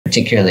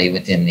particularly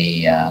within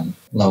the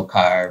low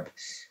carb,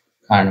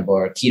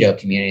 carnivore, keto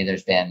community.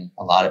 There's been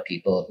a lot of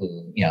people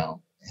who,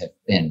 have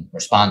been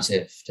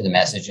responsive to the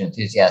message and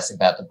enthusiastic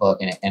about the book.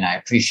 And I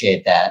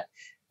appreciate that.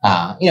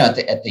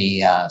 At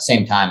the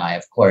same time, I,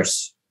 of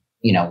course,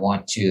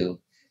 want to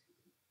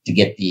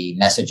get the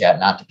message out,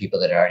 not to people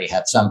that already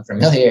have some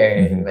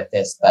familiarity with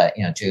this, but,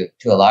 to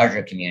a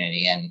larger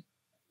community. And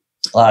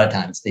a lot of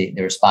times the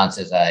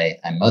responses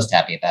I'm most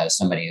happy about is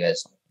somebody who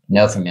has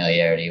no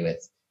familiarity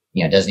with,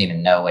 doesn't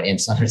even know what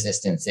insulin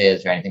resistance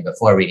is or anything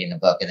before reading the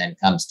book, and then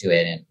comes to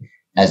it and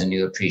has a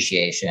new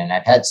appreciation. And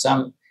I've had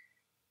some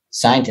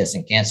scientists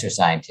and cancer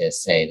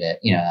scientists say that,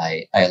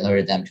 I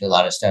alerted them to a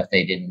lot of stuff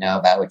they didn't know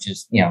about, which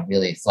is,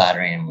 really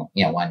flattering.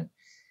 And, one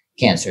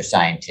cancer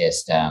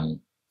scientist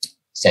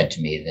said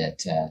to me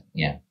that,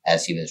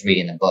 as he was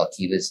reading the book,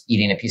 he was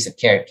eating a piece of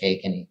carrot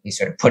cake and he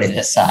sort of put it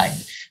aside.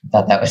 I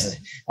thought that was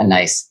a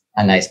nice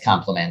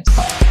compliment.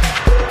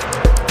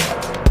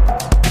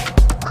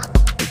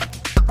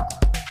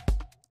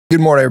 Good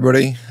morning,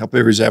 everybody. Hope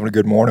everybody's having a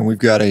good morning. We've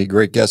got a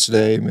great guest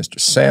today. Mr.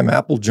 Sam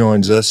Apple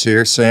joins us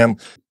here. Sam.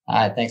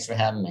 Hi, thanks for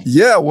having me.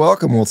 Yeah,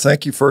 welcome. Well,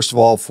 thank you, first of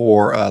all,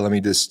 for, let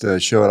me just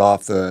show it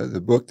off,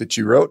 the book that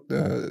you wrote,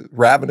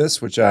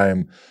 Ravenous, which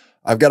I've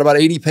got about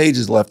 80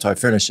 pages left till I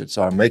finish it.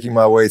 So I'm making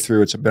my way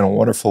through. It's been a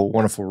wonderful,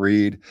 wonderful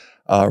read,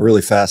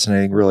 really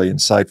fascinating, really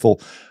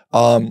insightful.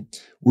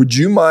 Would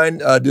you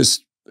mind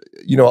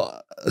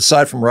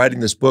aside from writing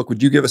this book,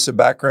 would you give us a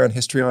background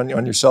history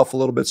on yourself a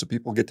little bit so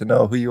people get to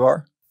know who you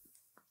are?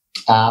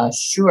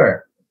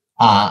 Sure.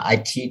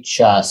 I teach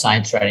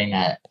science writing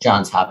at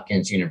Johns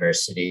Hopkins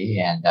University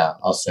and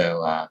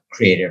also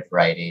creative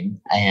writing.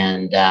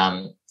 And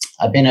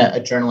I've been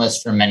a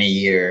journalist for many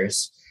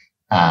years.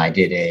 I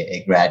did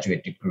a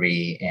graduate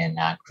degree in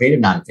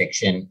creative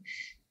nonfiction.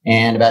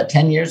 And about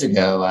 10 years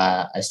ago,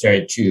 I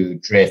started to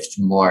drift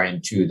more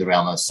into the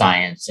realm of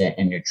science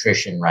and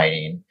nutrition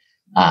writing.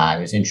 I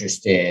was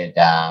interested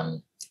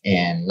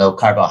in low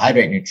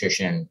carbohydrate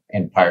nutrition,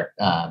 in part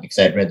because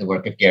I'd read the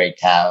work of Gary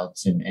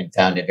Taubes and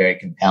found it very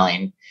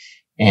compelling.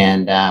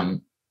 And I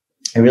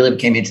really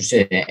became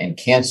interested in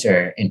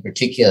cancer in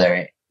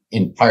particular,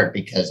 in part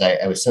because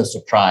I was so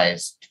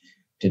surprised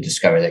to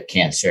discover that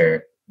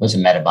cancer was a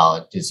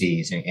metabolic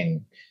disease and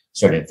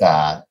sort of,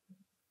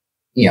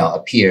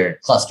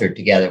 appeared clustered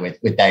together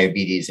with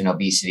diabetes and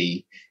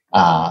obesity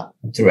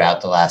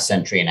throughout the last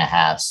century and a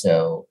half.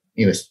 So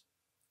it was,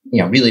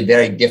 really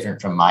very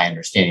different from my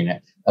understanding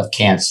of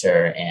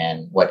cancer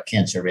and what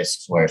cancer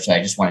risks were. So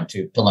I just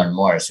wanted to learn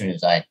more as soon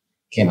as I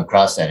came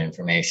across that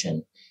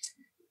information.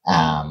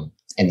 And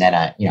then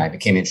I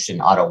became interested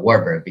in Otto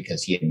Warburg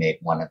because he had made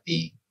one of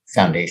the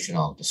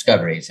foundational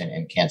discoveries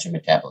in cancer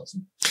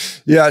metabolism.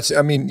 Yeah,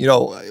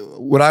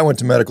 when I went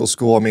to medical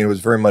school, it was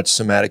very much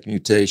somatic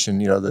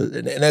mutation,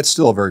 and that's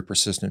still a very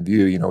persistent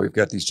view. We've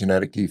got these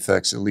genetic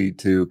defects that lead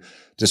to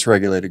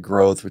dysregulated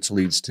growth, which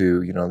leads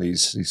to,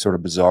 these sort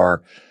of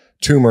bizarre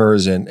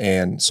tumors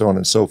and so on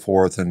and so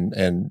forth.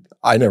 And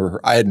I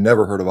had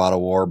never heard of Otto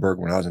Warburg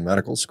when I was in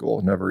medical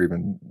school. Never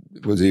even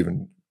was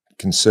even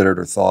considered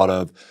or thought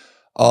of.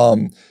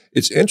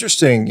 It's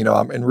interesting,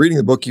 in reading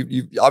the book,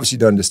 you've obviously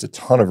done just a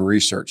ton of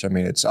research.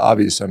 It's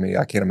obvious.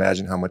 I can't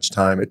imagine how much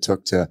time it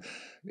took to,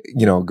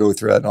 go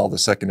through that and all the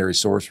secondary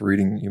source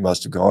reading. You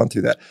must have gone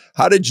through that.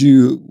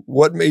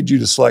 What made you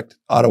to select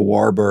Otto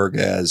Warburg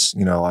as,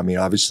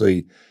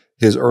 obviously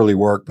his early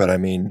work, but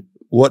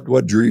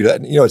what drew you to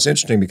that? It's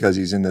interesting because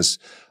he's in this,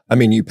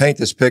 you paint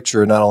this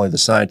picture, not only the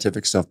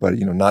scientific stuff, but,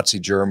 Nazi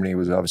Germany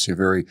was obviously a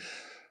very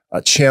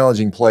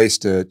challenging place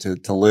to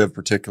live,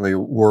 particularly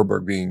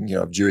Warburg being,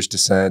 of Jewish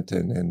descent.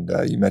 And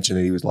you mentioned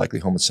that he was likely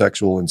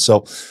homosexual. And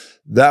so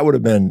that would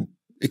have been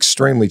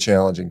extremely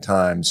challenging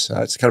times.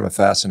 It's kind of a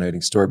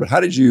fascinating story, but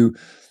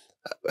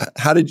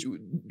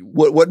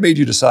what made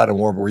you decide on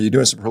Warburg? Were you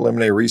doing some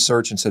preliminary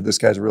research and said, this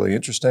guy's really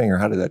interesting, or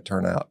how did that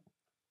turn out?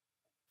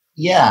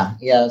 Yeah,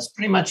 that's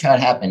pretty much how it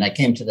happened. I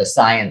came to the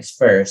science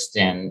first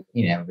and,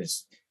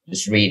 was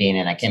just reading,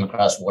 and I came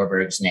across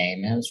Warburg's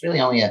name, and it was really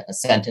only a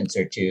sentence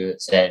or two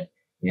that said,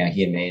 he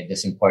had made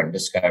this important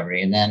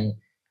discovery. And then,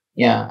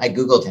 I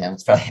Googled him.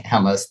 It's probably how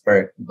most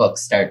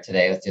books start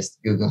today, with just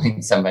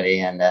Googling somebody,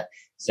 and I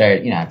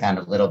found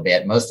a little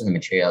bit. Most of the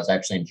material is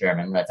actually in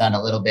German, but I found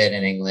a little bit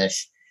in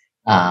English,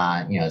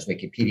 his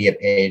Wikipedia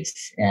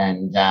page.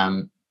 And,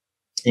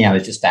 I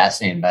was just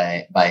fascinated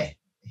by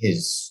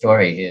his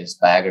story, his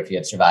biography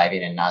of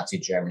surviving in Nazi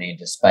Germany,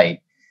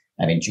 despite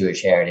having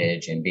Jewish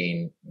heritage and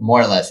being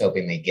more or less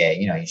openly gay.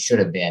 He should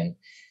have been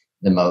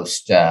the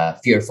most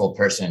fearful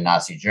person in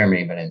Nazi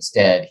Germany, but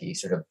instead he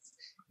sort of,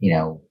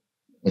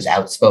 was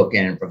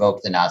outspoken and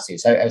provoked the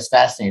Nazis. So I was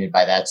fascinated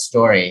by that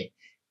story.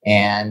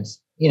 And,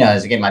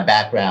 as again, my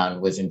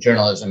background was in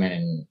journalism and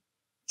in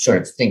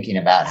sort of thinking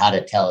about how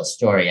to tell a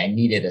story, I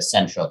needed a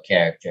central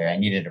character. I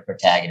needed a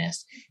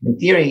protagonist. In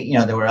theory,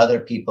 there were other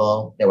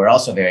people that were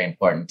also very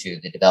important to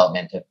the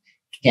development of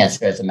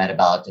cancer as a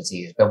metabolic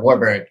disease. But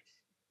Warburg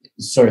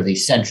is sort of the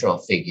central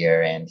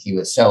figure, and he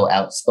was so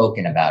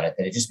outspoken about it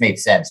that it just made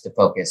sense to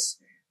focus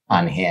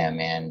on him.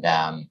 And,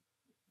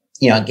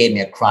 it gave me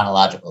a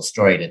chronological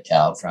story to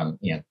tell from,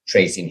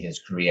 tracing his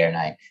career. And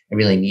I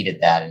really needed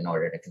that in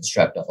order to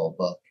construct a whole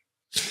book.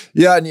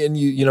 Yeah, and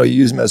you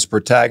use him as a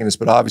protagonist,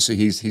 but obviously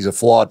he's a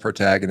flawed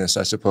protagonist,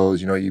 I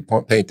suppose. You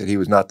paint that he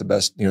was not the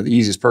best, the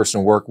easiest person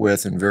to work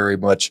with, and very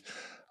much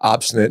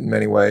obstinate in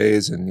many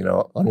ways, and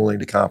unwilling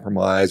to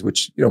compromise.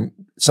 Which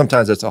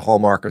sometimes that's a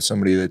hallmark of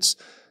somebody that's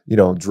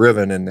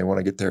driven and they want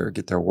to get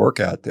their work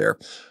out there.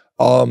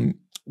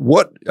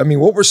 What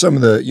were some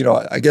of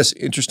the I guess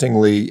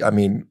interestingly,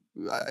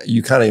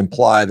 you kind of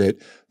imply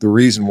that the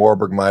reason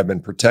Warburg might have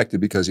been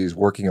protected because he was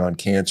working on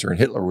cancer, and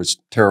Hitler was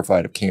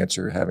terrified of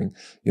cancer. Having,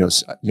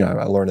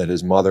 I learned that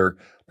his mother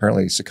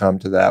apparently succumbed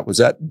to that.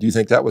 Do you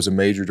think that was a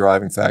major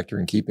driving factor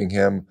in keeping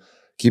him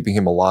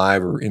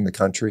alive or in the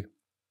country?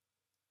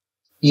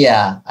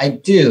 Yeah, I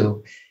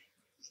do.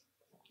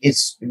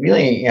 It's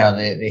really,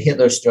 the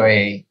Hitler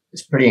story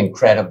is pretty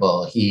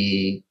incredible.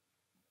 He,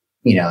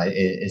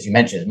 as you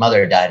mentioned, his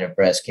mother died of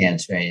breast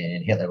cancer,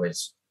 and Hitler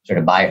was sort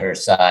of by her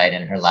side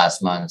in her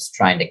last months,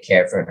 trying to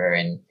care for her,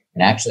 and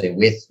actually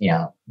with,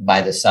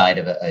 by the side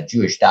of a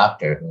Jewish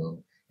doctor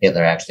who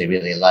Hitler actually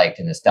really liked.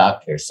 And this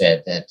doctor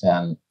said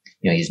that,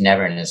 he's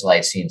never in his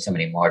life seen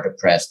somebody more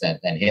depressed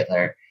than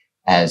Hitler,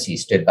 as he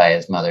stood by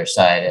his mother's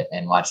side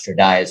and watched her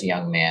die as a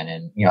young man.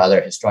 And,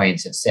 other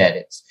historians have said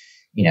it's,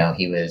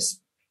 he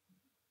was,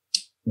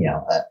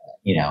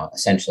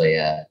 essentially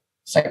a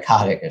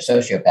psychotic or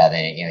sociopath.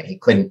 And, he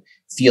couldn't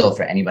feel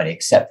for anybody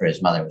except for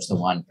his mother. Was the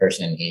one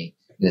person he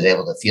was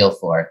able to feel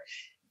for.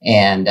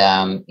 And,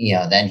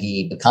 then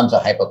he becomes a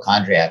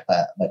hypochondriac,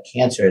 but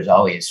cancer is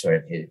always sort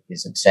of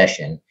his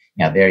obsession.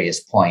 At various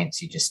points,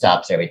 he just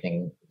stops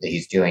everything that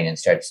he's doing and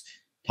starts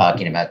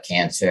talking about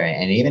cancer,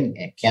 and even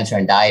cancer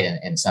and diet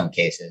in some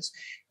cases.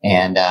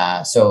 And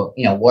so,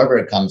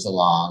 Warburg comes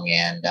along,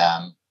 and,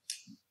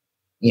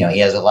 he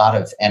has a lot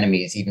of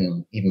enemies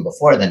even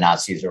before the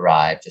Nazis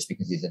arrive, just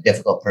because he's a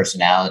difficult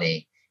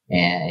personality.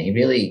 And he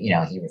really,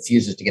 he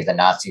refuses to give the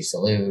Nazi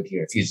salute. He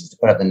refuses to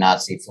put up the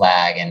Nazi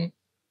flag. And,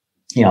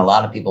 a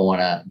lot of people want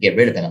to get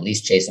rid of him, at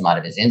least chase him out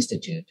of his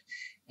institute.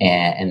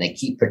 And they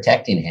keep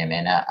protecting him.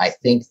 And I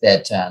think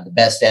that the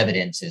best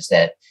evidence is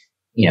that,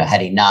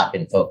 had he not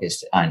been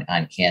focused on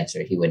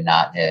cancer, he would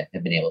not have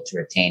been able to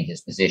retain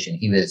his position.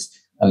 He was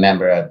a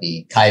member of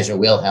the Kaiser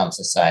Wilhelm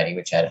Society,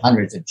 which had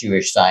hundreds of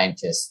Jewish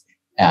scientists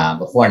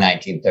before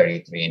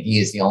 1933. And he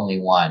is the only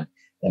one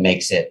that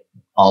makes it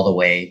all the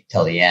way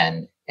till the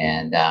end.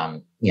 And,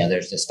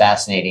 there's this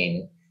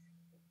fascinating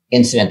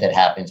incident that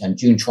happens on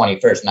June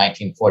 21st,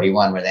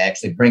 1941, where they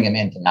actually bring him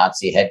into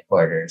Nazi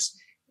headquarters.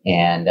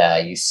 And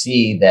you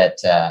see that,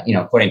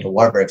 according to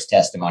Warburg's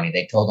testimony,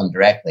 they told him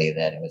directly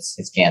that it was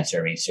his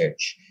cancer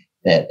research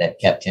that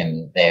kept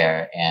him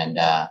there. And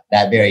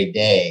that very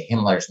day,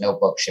 Himmler's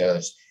notebook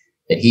shows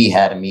that he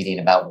had a meeting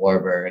about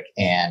Warburg.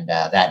 And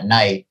that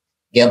night,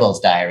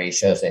 Goebbels' diary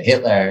shows that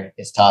Hitler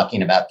is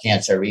talking about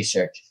cancer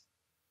research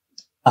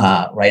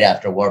right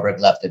after Warburg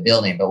left the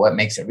building. But what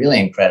makes it really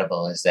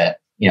incredible is that,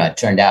 it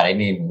turned out, I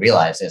didn't even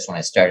realize this when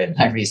I started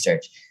my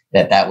research,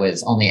 that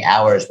was only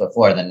hours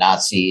before the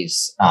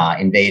Nazis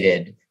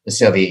invaded the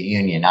Soviet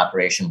Union,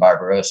 Operation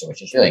Barbarossa,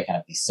 which is really kind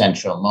of the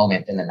central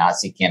moment in the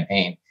Nazi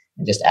campaign.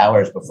 And just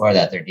hours before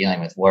that, they're dealing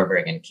with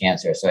Warburg and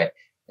cancer. So it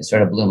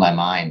sort of blew my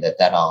mind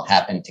that all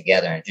happened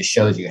together. And it just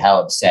shows you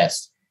how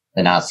obsessed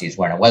the Nazis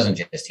were. And it wasn't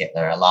just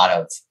Hitler. A lot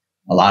of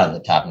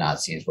the top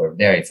Nazis were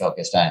very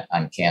focused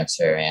on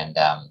cancer. And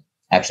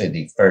actually,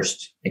 the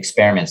first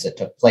experiments that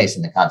took place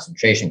in the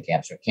concentration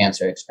camps were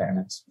cancer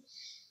experiments.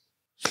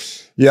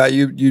 Yeah,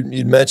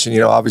 you'd mentioned,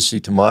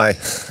 obviously to my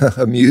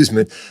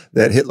amusement,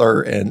 that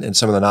Hitler and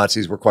some of the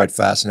Nazis were quite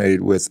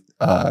fascinated with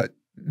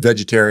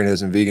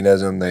vegetarianism,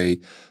 veganism. They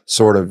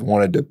sort of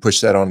wanted to push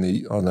that on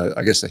the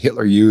I guess the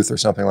Hitler Youth or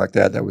something like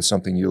that. That was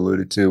something you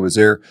alluded to.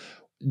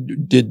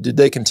 Did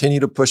they continue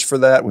to push for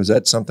that? Was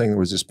that something that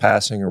was just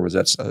passing, or was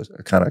that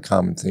a kind of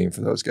common theme for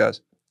those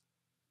guys?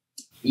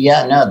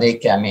 Yeah, no,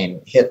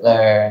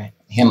 Hitler,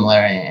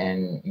 Himmler,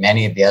 and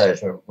many of the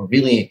others were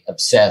really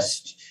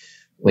obsessed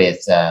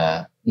with,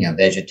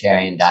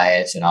 vegetarian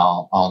diets and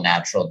all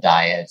natural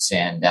diets.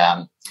 And,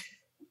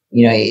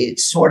 it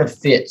sort of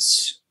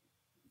fits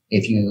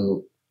if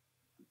you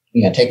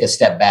take a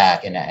step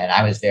back. And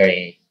I was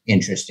very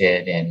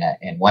interested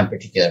in one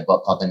particular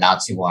book called The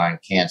Nazi War on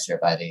Cancer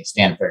by the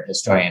Stanford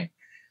historian,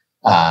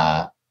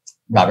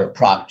 Robert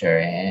Proctor.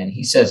 And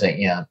he says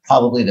that,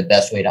 probably the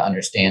best way to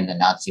understand the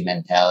Nazi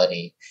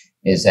mentality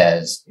is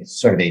as it's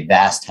sort of a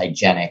vast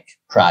hygienic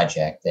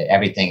project, that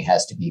everything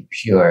has to be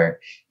pure.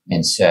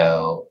 And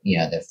so,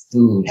 the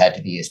food had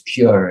to be as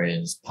pure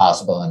as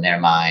possible in their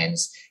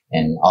minds,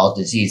 and all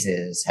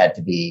diseases had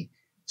to be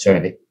sort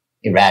of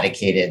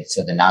eradicated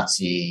so the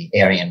Nazi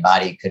Aryan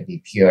body could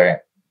be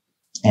pure.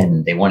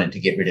 And they wanted to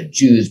get rid of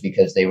Jews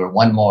because they were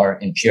one more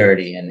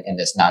impurity in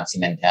this Nazi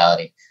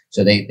mentality.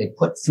 So they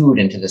put food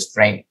into this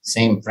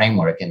same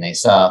framework, and they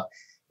saw,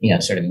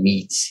 sort of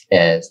meat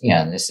as,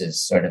 and this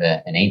is sort of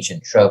an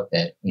ancient trope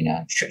that,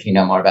 I'm sure you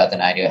know more about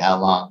than I do, how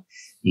long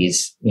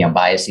these,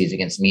 biases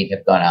against meat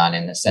have gone on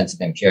in the sense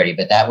of impurity.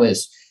 But that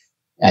was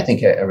I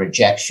think a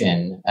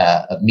rejection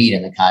of meat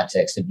in the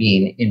context of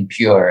being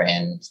impure.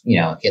 And,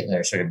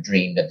 Hitler sort of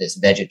dreamed of this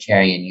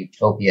vegetarian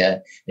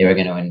utopia. They were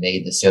going to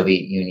invade the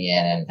Soviet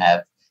Union and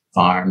have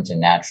farms and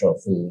natural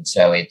food.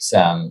 So it's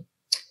kind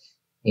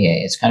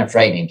of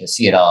frightening to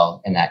see it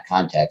all in that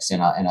context.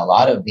 And a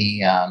lot of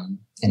the,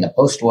 in the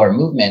post-war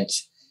movement,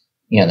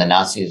 the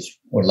Nazis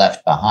were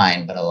left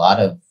behind, but a lot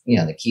of,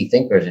 the key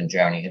thinkers in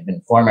Germany had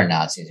been former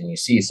Nazis. And you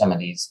see some of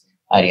these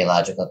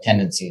ideological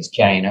tendencies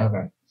carrying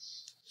over.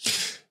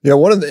 Yeah,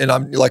 and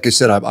I'm like I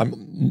said,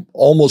 I'm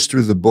almost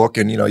through the book,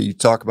 and you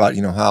talk about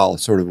how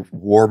sort of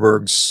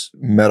Warburg's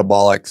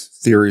metabolic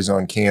theories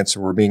on cancer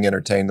were being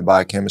entertained. The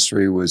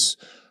biochemistry was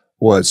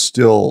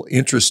still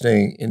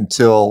interesting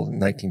until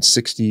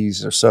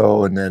 1960s or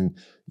so, and then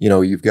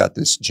you've got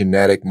this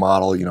genetic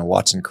model,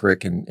 Watson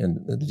Crick and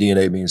the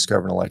DNA being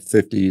discovered in the late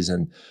 50s,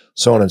 and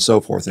so on and so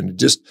forth, and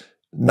just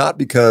not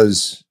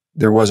because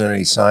there wasn't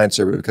any science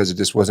there, but because it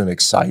just wasn't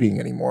exciting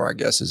anymore, I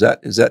guess. Is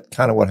that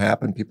kind of what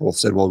happened? People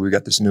said, well, we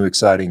got this new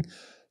exciting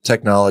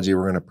technology,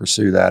 we're going to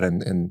pursue that,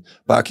 and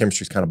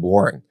biochemistry is kind of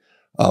boring.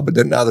 But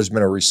then now there's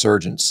been a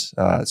resurgence.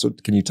 So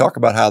can you talk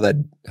about how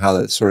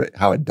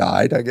it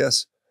died, I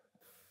guess?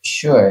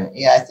 Sure.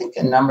 Yeah, I think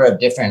a number of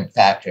different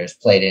factors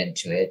played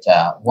into it.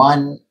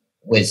 One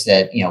was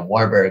that,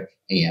 Warburg,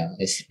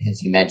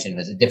 as you mentioned,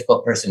 was a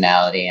difficult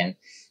personality. And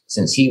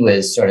since he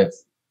was sort of,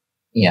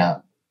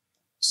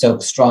 so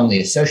strongly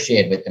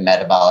associated with the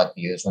metabolic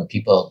views, when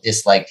people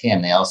disliked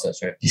him, they also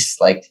sort of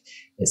disliked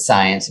his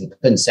science and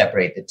couldn't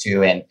separate the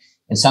two. And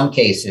in some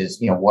cases,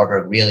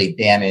 Warburg really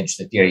damaged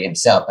the theory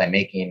himself by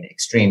making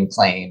extreme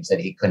claims that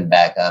he couldn't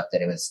back up,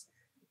 that it was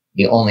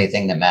the only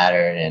thing that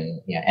mattered,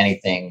 and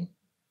anything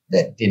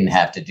that didn't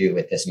have to do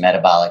with this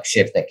metabolic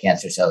shift that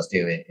cancer cells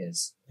do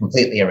is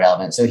completely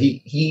irrelevant. So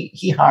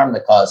he harmed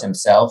the cause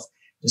himself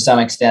to some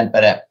extent,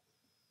 but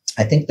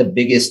I think the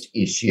biggest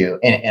issue,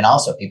 and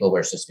also people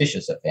were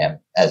suspicious of him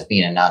as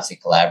being a Nazi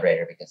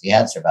collaborator because he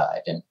had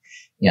survived. And,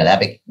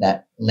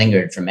 that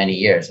lingered for many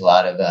years. A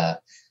lot of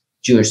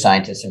Jewish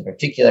scientists in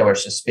particular were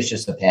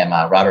suspicious of him.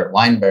 Robert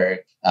Weinberg,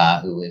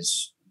 who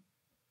was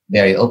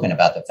very open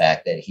about the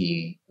fact that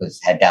he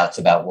had doubts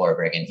about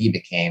Warburg, and he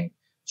became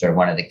sort of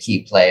one of the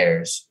key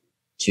players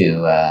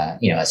to,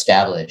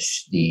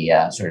 establish the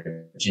sort of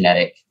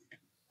genetic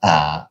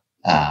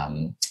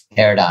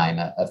paradigm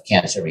of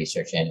cancer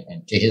research.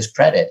 And to his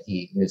credit,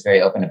 he was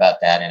very open about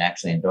that and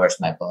actually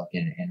endorsed my book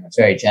and was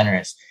very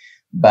generous.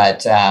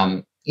 But,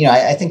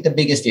 I think the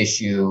biggest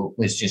issue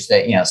was just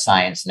that,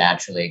 science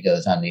naturally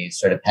goes on these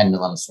sort of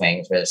pendulum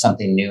swings where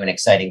something new and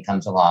exciting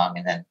comes along,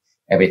 and then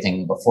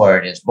everything before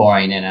it is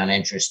boring and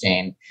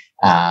uninteresting.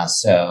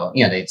 So,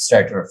 they'd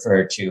start to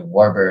refer to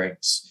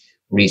Warburg's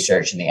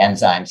research and the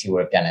enzymes he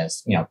worked on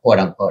as, quote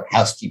unquote,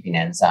 housekeeping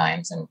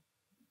enzymes. And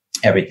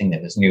everything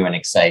that was new and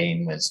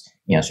exciting was,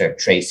 sort of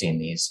tracing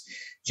these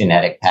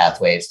genetic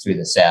pathways through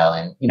the cell.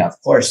 And, of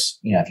course,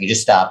 if you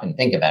just stop and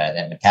think about it,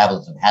 then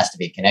metabolism has to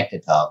be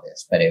connected to all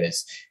this. But it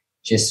was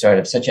just sort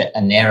of such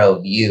a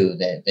narrow view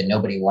that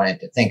nobody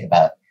wanted to think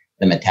about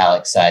the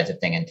metallic sides of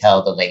things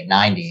until the late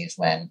 90s,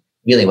 when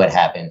really what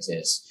happens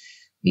is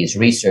these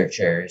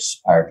researchers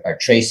are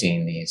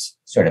tracing these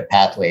sort of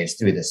pathways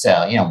through the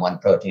cell, one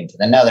protein to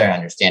another,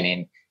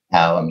 understanding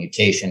how a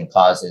mutation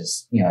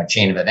causes, a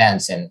chain of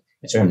events. And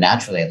it sort of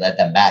naturally led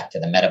them back to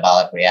the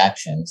metabolic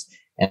reactions.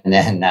 And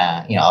then,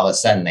 all of a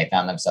sudden they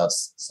found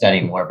themselves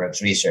studying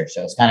Warburg's research.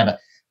 So it's kind of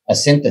a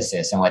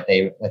synthesis. And what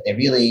they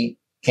really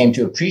came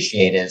to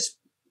appreciate is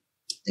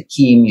the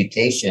key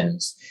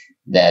mutations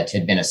that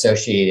had been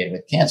associated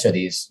with cancer.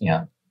 These,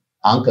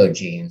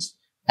 oncogenes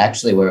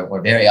actually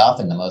were very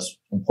often the most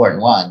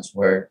important ones,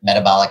 were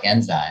metabolic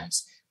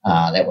enzymes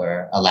that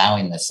were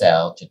allowing the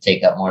cell to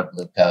take up more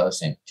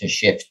glucose and to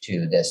shift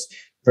to this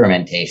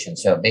fermentation.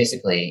 So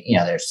basically,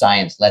 their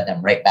science led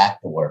them right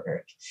back to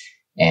Warburg.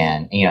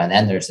 And, and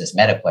then there's this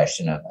meta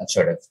question of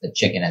sort of the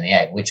chicken and the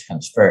egg, which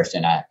comes first.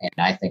 And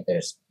I think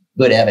there's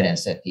good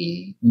evidence that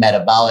the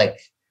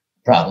metabolic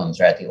problems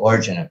are at the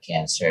origin of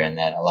cancer, and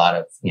that a lot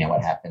of,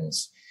 what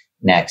happens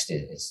next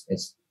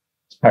is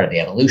part of the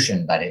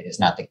evolution, but it is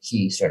not the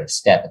key sort of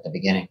step at the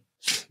beginning.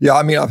 Yeah,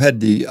 I mean, I've had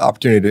the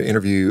opportunity to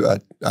interview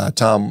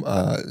Tom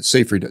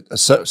Seyfried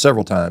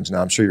several times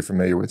now. I'm sure you're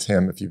familiar with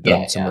him if you've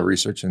done some of the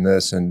research in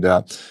this. And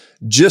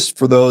just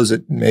for those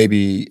that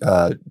maybe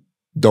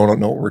don't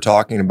know what we're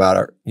talking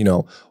about,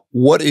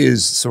 what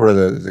is sort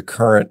of the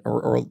current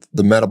or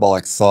the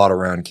metabolic thought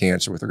around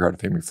cancer with regard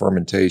to maybe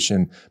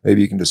fermentation?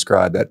 Maybe you can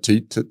describe that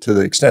to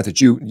the extent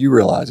that you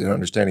realize, and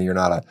understanding you're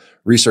not a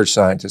research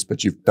scientist,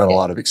 but you've done a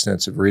lot of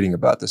extensive reading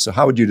about this. So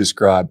how would you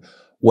describe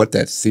what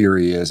that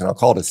theory is? And I'll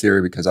call it a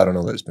theory because I don't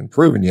know that it's been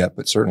proven yet,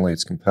 but certainly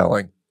it's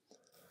compelling.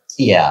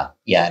 Yeah.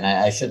 And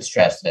I should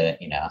stress that,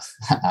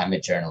 I'm a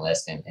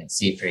journalist, and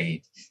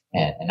Seyfried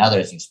and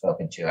others you've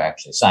spoken to are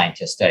actually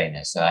scientists studying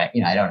this. So I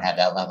don't have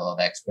that level of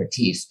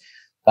expertise,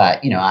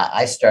 but,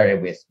 I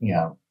started with,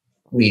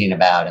 reading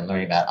about and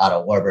learning about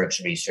Otto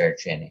Warburg's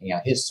research, and,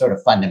 his sort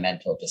of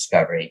fundamental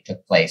discovery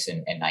took place in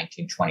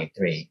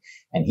 1923.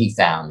 And he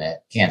found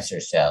that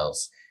cancer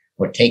cells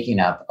were taking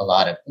up a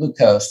lot of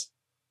glucose,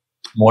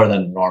 more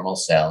than a normal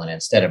cell. And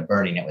instead of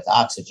burning it with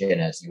oxygen,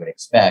 as you would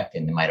expect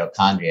in the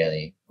mitochondria,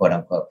 the quote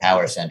unquote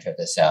power center of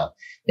the cell,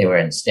 they were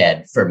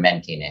instead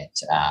fermenting it,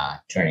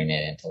 turning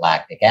it into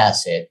lactic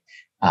acid,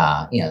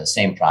 the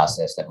same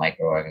process that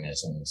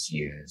microorganisms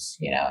use,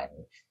 in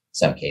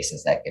some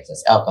cases that gives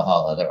us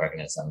alcohol. Other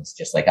organisms,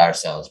 just like our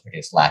cells,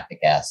 produce lactic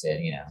acid,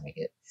 make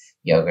it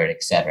yogurt,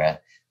 etc.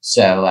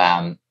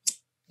 So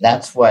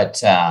that's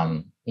what,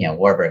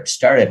 Warburg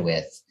started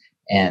with.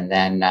 And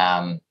then,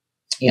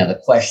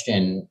 the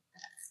question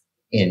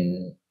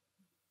in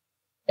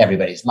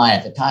everybody's mind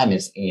at the time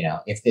is,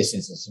 if this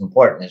is as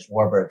important as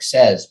Warburg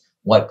says,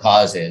 what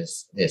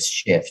causes this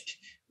shift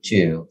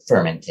to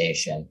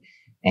fermentation?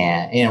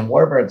 And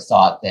Warburg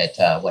thought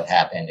that what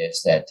happened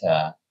is that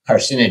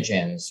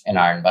carcinogens in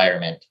our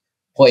environment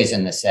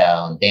poison the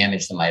cell and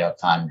damage the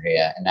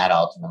mitochondria, and that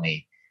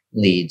ultimately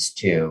leads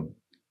to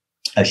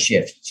a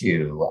shift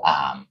to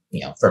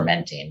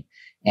fermenting.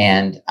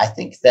 And I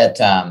think that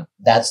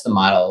that's the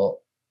model,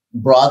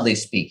 broadly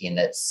speaking,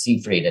 that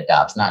Seyfried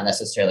adopts. Not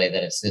necessarily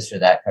that it's this or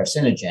that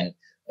carcinogen,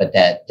 but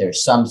that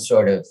there's some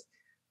sort of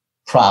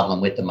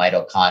problem with the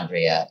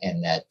mitochondria,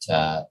 and that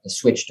the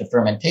switch to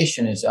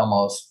fermentation is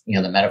almost,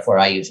 the metaphor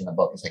I use in the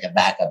book is like a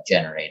backup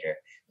generator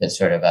that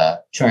sort of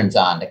turns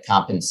on to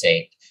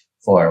compensate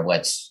for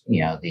what's,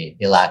 the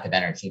lack of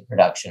energy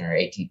production or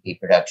ATP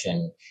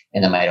production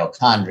in the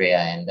mitochondria.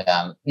 And,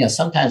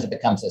 sometimes it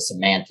becomes a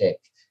semantic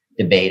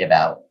debate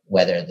about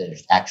whether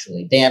there's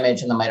actually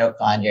damage in the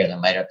mitochondria, or the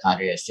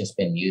mitochondria has just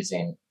been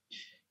being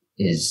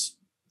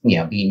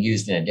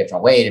used in a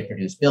different way to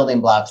produce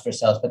building blocks for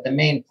cells. But the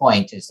main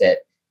point is that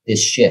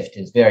this shift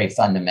is very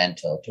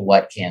fundamental to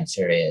what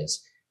cancer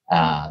is,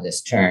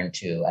 this turn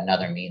to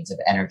another means of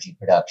energy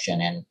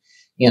production. And,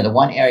 the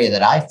one area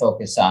that I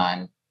focus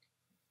on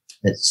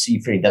that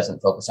Seyfried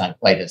doesn't focus on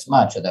quite as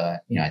much, although,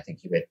 I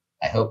think you would,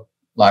 I hope,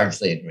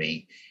 largely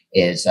agree,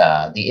 is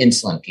the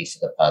insulin piece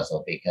of the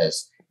puzzle,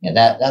 because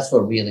that's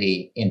what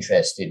really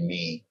interested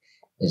me,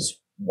 is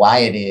why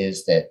it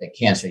is that the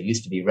cancer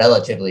used to be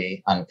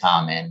relatively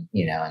uncommon,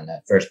 in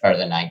the first part of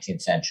the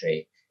 19th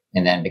century,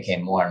 and then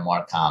became more and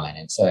more common.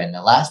 And so in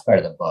the last part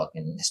of the book,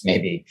 and this may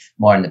be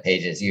more in the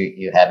pages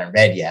you haven't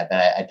read yet,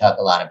 but I talk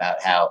a lot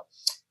about how,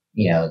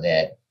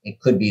 that it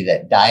could be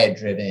that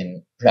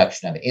diet-driven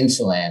production of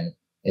insulin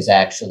is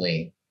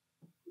actually,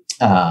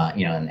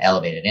 an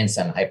elevated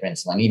insulin,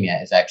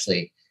 hyperinsulinemia, is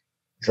actually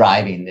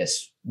driving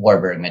this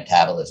Warburg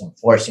metabolism,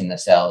 forcing the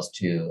cells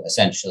to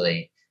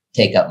essentially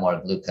take up more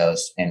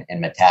glucose and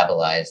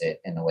metabolize it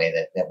in the way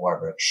that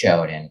Warburg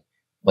showed. And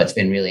what's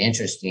been really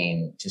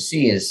interesting to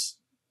see is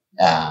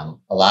a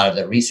lot of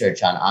the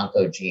research on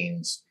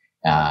oncogenes,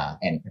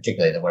 and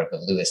particularly the work of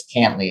Lewis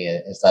Cantley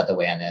has led the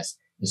way on this,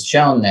 has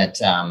shown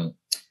that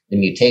the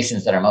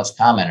mutations that are most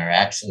common are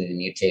actually the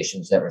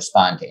mutations that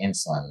respond to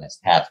insulin, this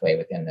pathway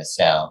within the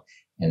cell,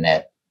 and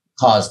that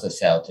cause the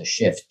cell to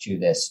shift to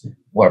this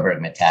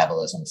Warburg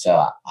metabolism.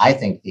 So I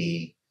think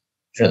the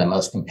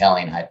most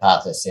compelling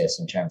hypothesis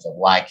in terms of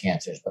why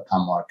cancers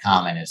become more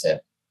common is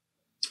that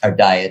our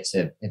diets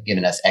have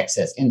given us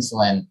excess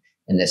insulin,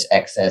 and this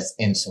excess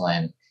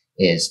insulin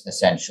is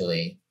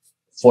essentially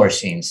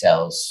forcing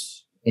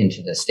cells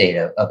into the state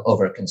of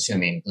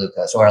over-consuming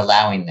glucose, or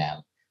allowing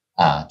them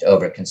to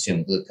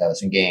overconsume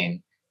glucose and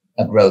gain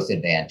a growth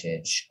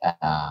advantage.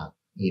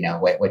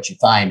 What you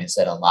find is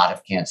that a lot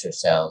of cancer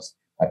cells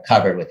are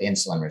covered with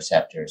insulin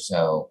receptors.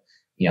 So,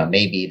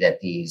 maybe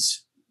that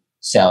these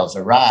cells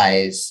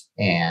arise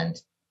and,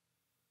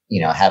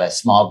 have a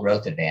small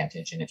growth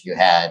advantage. And if you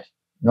had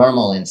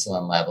normal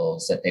insulin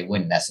levels, that they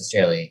wouldn't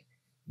necessarily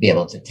be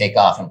able to take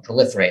off and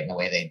proliferate in the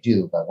way they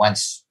do. But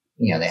once,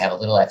 they have a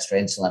little extra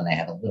insulin, they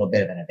have a little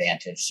bit of an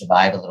advantage,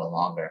 survive a little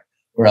longer,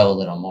 grow a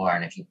little more.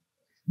 And if you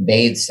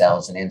bathe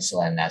cells in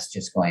insulin, that's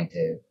just going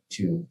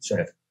to sort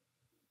of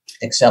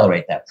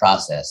accelerate that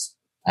process.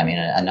 I mean,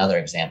 another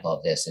example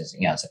of this is,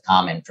 it's a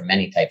common for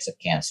many types of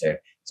cancer.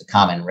 It's a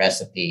common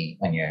recipe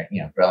when you're,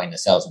 growing the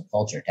cells in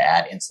culture to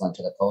add insulin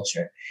to the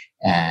culture.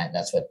 And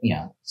that's what,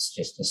 it's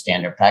just a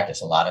standard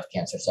practice. A lot of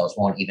cancer cells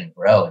won't even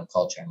grow in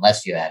culture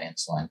unless you add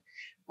insulin.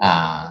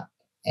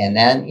 And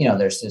then,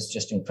 there's this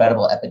just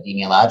incredible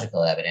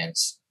epidemiological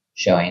evidence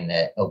showing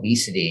that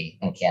obesity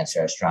and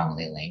cancer are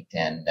strongly linked.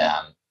 And,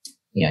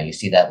 you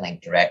see that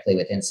link directly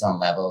with insulin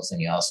levels,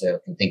 and you also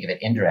can think of it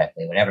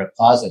indirectly. Whatever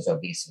causes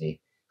obesity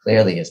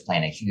clearly is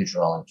playing a huge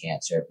role in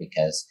cancer,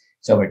 because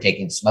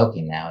overtaking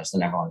smoking now is the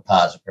number one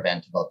cause of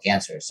preventable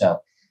cancer. So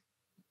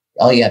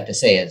all you have to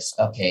say is,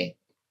 okay,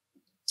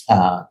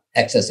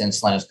 excess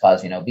insulin is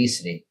causing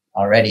obesity.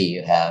 Already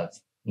you have,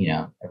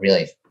 a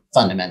really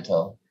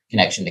fundamental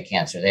connection to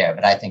cancer there.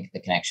 But I think the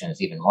connection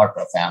is even more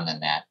profound than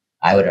that.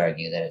 I would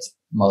argue that it's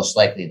most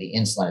likely the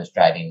insulin is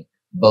driving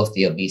both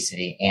the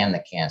obesity and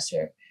the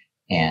cancer.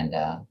 And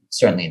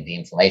certainly the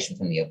inflammation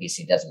from the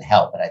obesity doesn't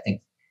help. But I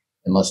think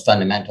the most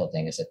fundamental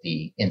thing is that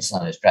the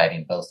insulin is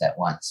driving both at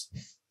once.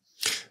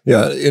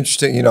 Yeah,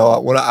 interesting.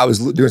 When I was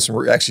doing some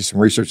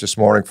research this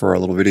morning for a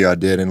little video I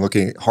did, and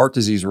looking at heart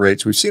disease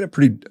rates, we've seen a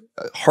pretty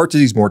heart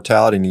disease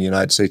mortality in the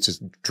United States has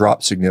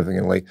dropped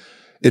significantly.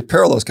 It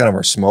parallels kind of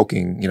our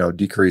smoking,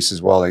 decrease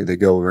as well. They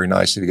go very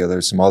nicely together.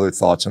 There's some other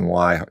thoughts on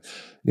why,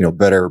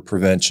 better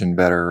prevention,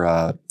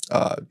 better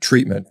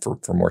treatment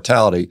for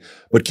mortality.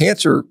 But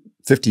cancer,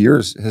 50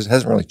 years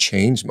hasn't really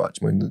changed much.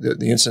 I mean,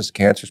 the incidence of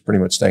cancer is pretty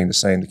much staying the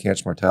same. The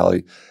cancer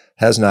mortality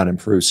has not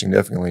improved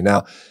significantly.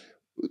 Now,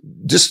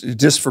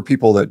 just for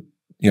people that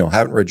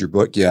haven't read your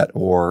book yet,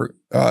 or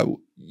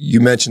you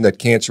mentioned that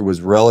cancer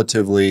was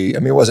relatively,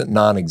 it wasn't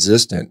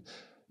non-existent,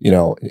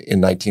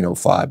 in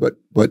 1905,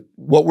 but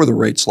what were the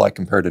rates like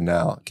compared to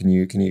now? Can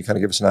you kind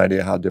of give us an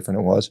idea how different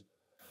it was?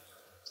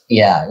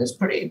 Yeah, it was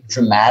pretty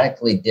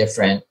dramatically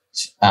different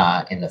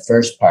in the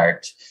first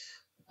part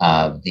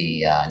of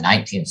the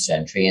 19th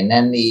century. And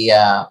then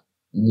the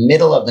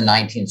middle of the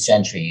 19th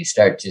century, you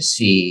start to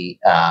see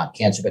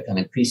cancer become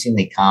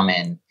increasingly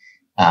common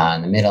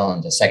in the middle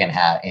and the second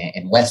half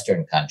in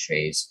Western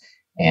countries.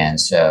 And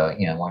so,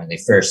 one of the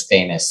first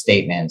famous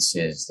statements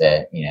is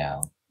that,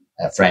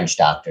 a French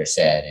doctor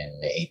said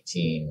in the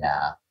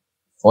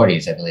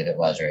 1840s, I believe it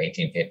was, or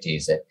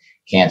 1850s, that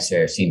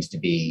cancer seems to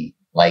be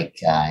like,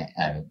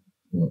 I'm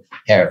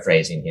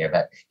paraphrasing here,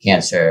 but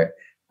cancer,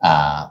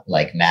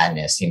 like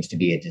madness, seems to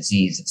be a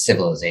disease of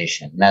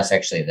civilization. And that's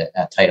actually the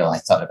title I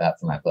thought about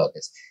for my book,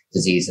 is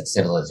Disease of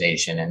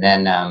Civilization. And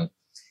then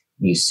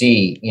you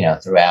see,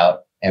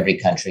 throughout every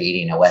country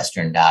eating a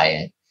Western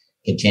diet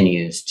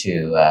continues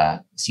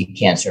to see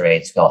cancer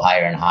rates go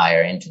higher and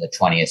higher into the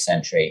 20th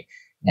century.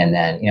 And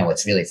then,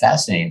 what's really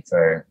fascinating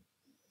for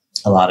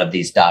a lot of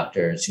these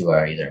doctors who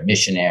are either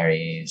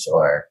missionaries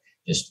or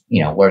just,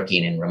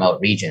 working in remote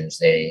regions,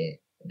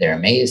 they're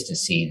amazed to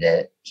see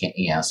that,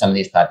 some of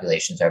these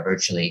populations are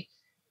virtually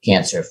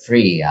cancer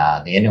free.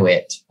 The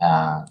Inuit,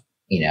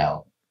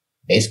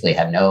 basically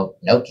have no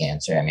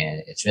cancer.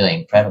 It's really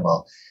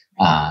incredible.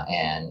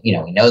 And,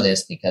 we know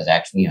this because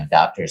actually,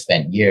 doctors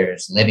spent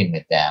years living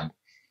with them.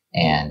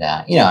 And,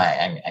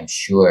 I'm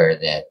sure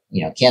that,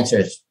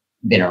 cancer's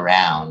been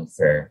around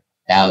for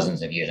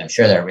thousands of years. I'm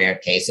sure there are rare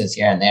cases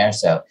here and there.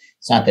 So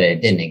it's not that it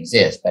didn't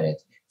exist, but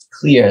it's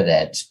clear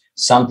that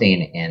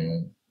something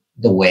in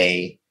the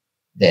way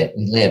that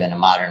we live in a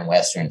modern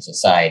Western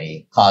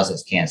society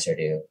causes cancer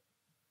to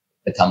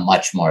become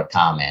much more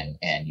common.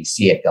 And you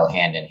see it go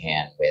hand in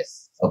hand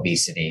with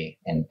obesity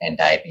and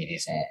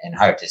diabetes and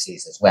heart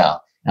disease as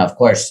well. Now, of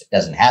course, it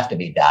doesn't have to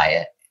be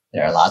diet.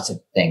 There are lots of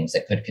things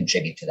that could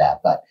contribute to that.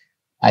 But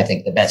I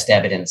think the best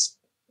evidence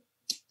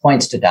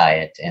points to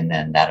diet. And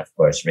then that, of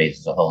course,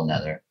 raises a whole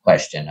nother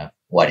question of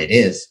what it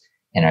is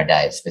in our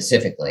diet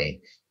specifically.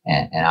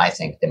 And I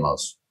think the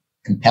most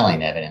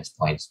compelling evidence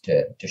points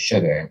to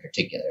sugar, in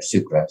particular,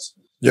 sucrose.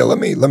 Yeah, let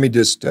me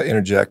just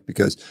interject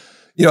because,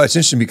 it's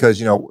interesting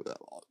because,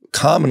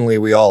 commonly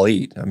we all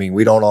eat.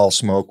 We don't all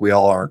smoke. We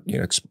all aren't,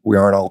 we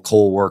aren't all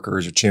coal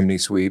workers or chimney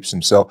sweeps.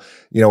 And so,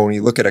 when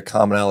you look at a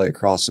commonality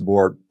across the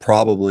board,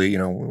 probably,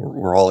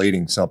 we're all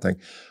eating something.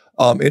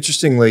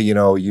 Interestingly,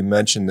 you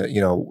mentioned that,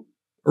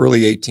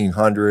 early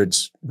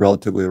 1800s,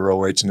 relatively low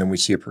rates, and then we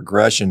see a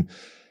progression.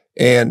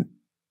 And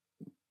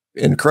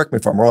correct me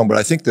if I'm wrong, but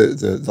I think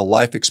the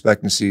life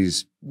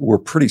expectancies were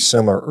pretty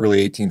similar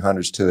early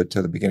 1800s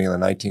to the beginning of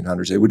the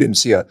 1900s. We didn't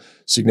see a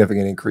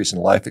significant increase in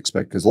life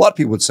expectancy because a lot of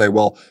people would say,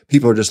 well,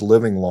 people are just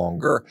living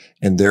longer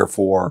and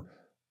therefore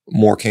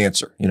more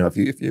cancer.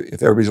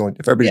 If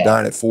everybody's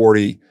dying at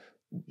 40,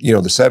 the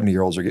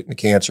 70-year-olds are getting the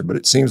cancer. But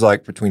it seems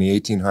like between the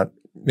 1800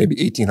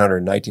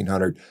 and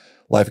 1900,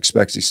 life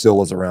expectancy still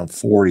was around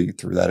 40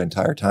 through that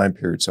entire time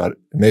period. So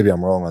maybe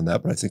I'm wrong on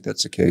that, but I think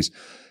that's the case.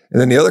 And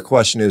then the other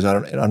question is, I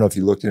don't know if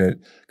you looked at it,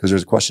 because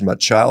there's a question about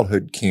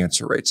childhood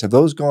cancer rates. Have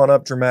those gone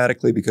up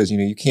dramatically? Because,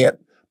 you can't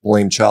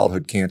blame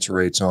childhood cancer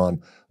rates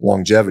on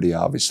longevity,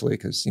 obviously,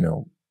 because, since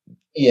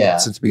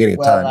the beginning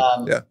of time.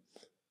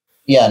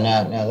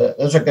 No,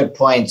 those are good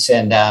points.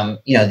 And,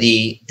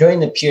 during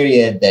the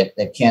period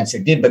that cancer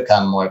did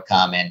become more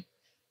common,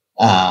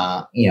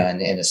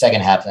 in the second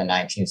half of the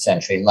 19th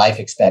century, life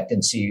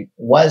expectancy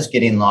was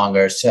getting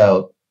longer.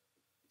 So,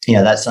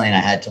 that's something I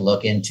had to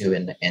look into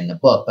in the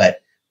book. But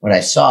what I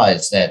saw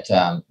is that,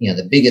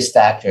 the biggest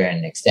factor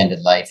in extended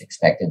life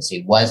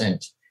expectancy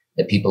wasn't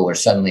that people were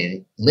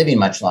suddenly living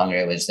much longer.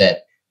 It was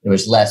that there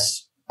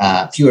was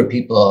fewer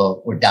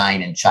people were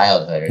dying in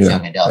childhood or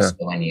young adults. Yeah.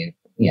 So when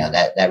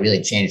that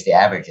really changed the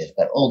averages.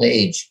 But old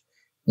age,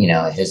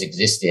 has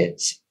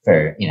existed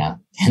for,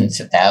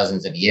 tens of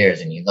thousands of years.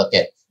 And you look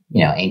at,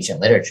 ancient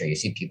literature, you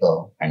see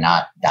people are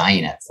not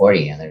dying at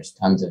 40. And there's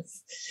tons of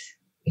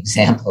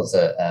examples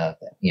of,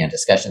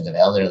 discussions of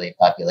elderly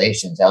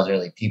populations,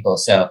 elderly people.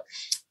 So,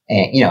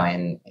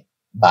 and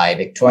by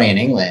Victorian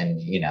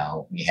England,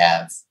 we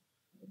have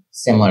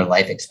similar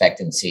life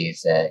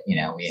expectancies that,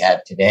 we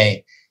have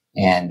today.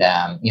 And,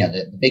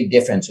 the big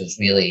difference was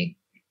really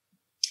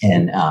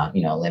in,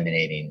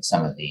 eliminating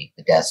some of the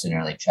deaths in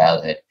early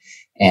childhood.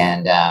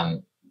 And,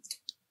 I'm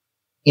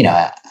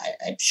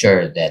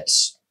sure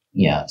that's,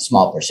 a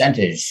small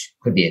percentage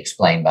could be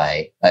explained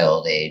by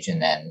old age.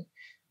 And then,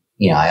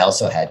 I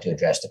also had to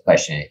address the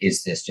question,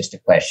 is this just a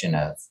question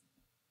of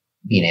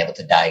being able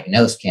to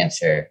diagnose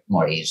cancer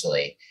more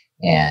easily.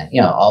 And,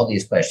 all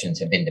these questions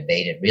have been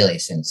debated really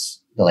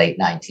since the late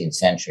 19th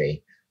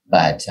century.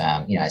 But,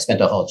 I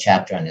spent a whole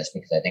chapter on this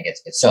because I think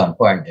it's so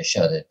important to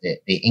show that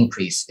the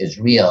increase is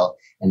real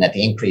and that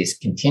the increase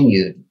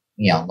continued,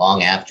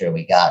 long after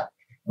we got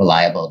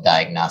reliable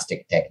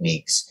diagnostic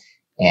techniques.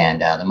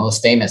 And the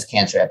most famous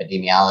cancer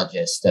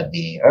epidemiologist of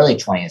the early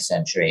 20th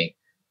century,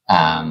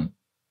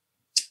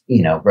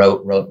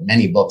 wrote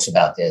many books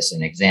about this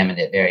and examined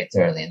it very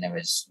thoroughly. And there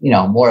was,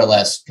 more or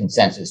less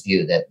consensus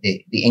view that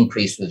the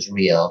increase was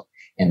real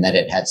and that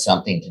it had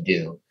something to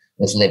do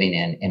with living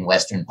in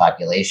Western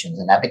populations.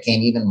 And that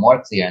became even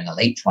more clear in the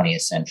late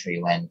 20th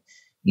century when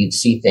you'd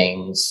see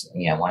things,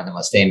 one of the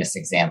most famous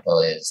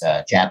example is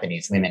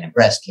Japanese women and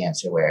breast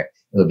cancer, where it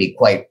would be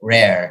quite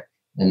rare.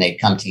 Then they'd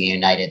come to the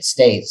United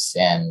States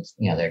and,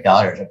 their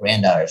daughters or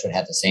granddaughters would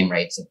have the same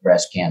rates of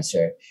breast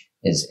cancer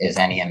as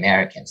any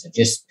American. So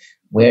just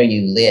where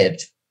you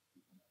lived,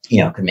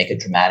 could make a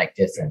dramatic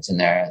difference. And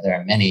there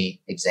are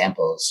many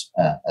examples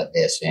of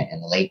this in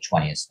the late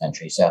 20th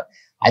century. So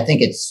I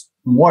think it's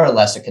more or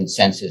less a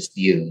consensus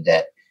view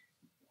that,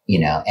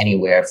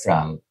 anywhere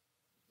from,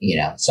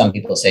 some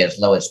people say as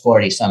low as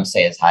 40, some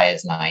say as high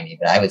as 90,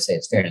 but I would say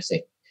it's fair to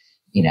say,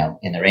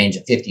 in the range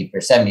of 50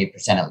 or 70%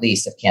 at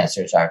least of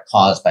cancers are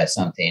caused by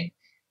something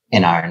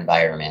in our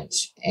environment.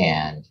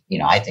 And,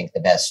 I think the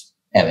best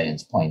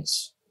evidence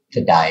points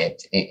to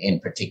diet in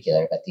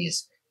particular, but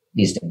these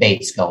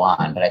debates go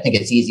on. But I think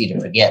it's easy to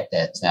forget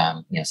that,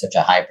 such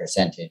a high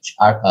percentage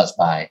are caused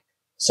by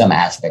some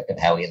aspect of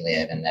how we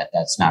live, and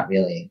that's not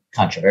really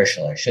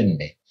controversial or shouldn't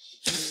be.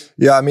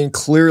 Yeah,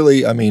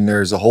 clearly,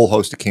 there's a whole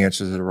host of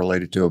cancers that are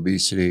related to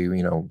obesity,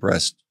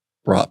 breast,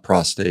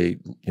 prostate,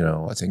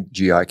 I think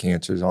GI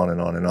cancers, on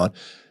and on and on.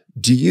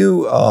 Do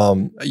you,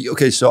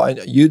 okay, so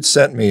you'd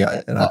sent me,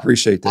 and I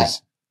appreciate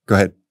this. Go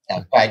ahead.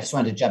 I just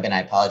wanted to jump in.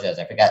 I apologize.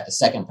 I forgot the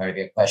second part of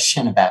your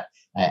question about,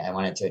 I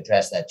wanted to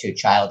address that too,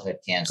 childhood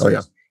cancers. Oh,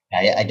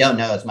 yeah. I don't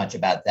know as much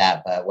about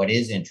that, but what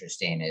is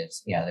interesting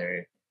is,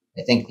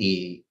 I think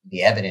the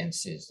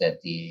evidence is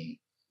that the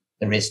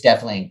risk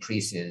definitely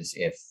increases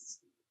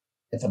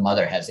if a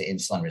mother has the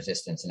insulin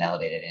resistance and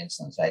elevated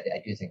insulin. So I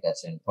do think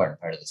that's an important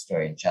part of the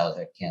story in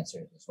childhood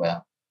cancers as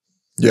well.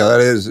 Yeah,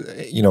 that is,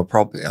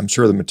 probably, I'm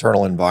sure the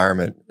maternal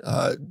environment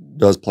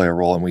does play a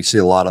role. And we see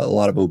a lot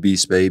of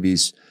obese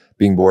babies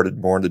being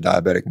born to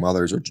diabetic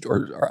mothers,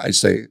 or I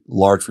say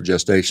large for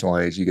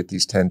gestational age. You get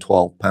these 10,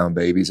 12 pound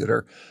babies that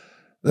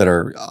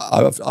are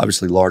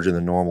obviously larger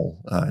than normal.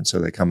 And so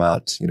they come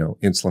out,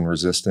 insulin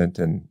resistant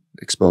and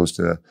exposed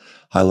to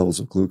high levels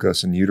of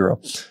glucose in utero.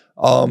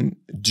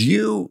 Do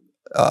you,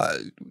 what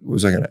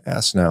was I going to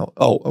ask now?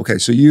 Oh, okay.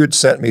 So you had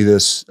sent me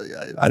this,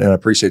 I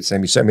appreciate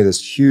Sam. You sent me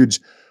this huge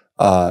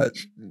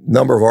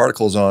number of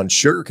articles on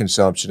sugar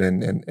consumption.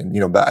 And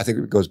I think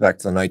it goes back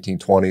to the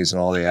 1920s and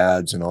all the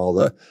ads and all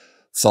the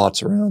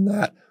thoughts around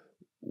that.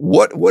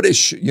 What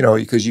is,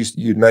 because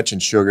you'd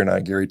mentioned sugar. Now,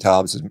 Gary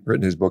Taubes has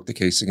written his book, The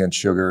Case Against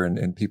Sugar,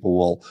 and people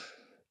will,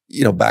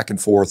 back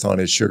and forth on,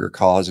 is sugar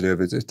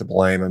causative? Is it to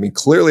blame?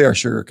 Clearly our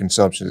sugar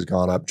consumption has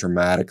gone up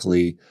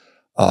dramatically,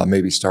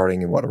 maybe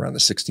starting in around the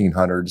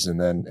 1600s and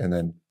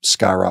then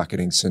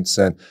skyrocketing since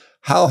then.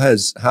 How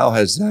has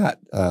that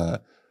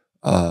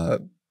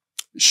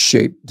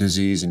shaped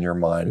disease in your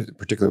mind,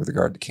 particularly with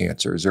regard to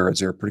cancer? Is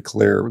there a pretty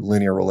clear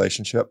linear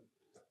relationship?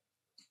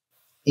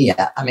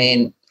 Yeah,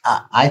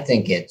 I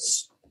think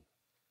it's,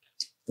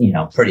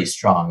 pretty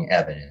strong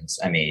evidence.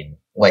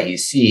 What you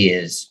see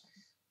is,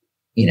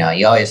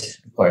 you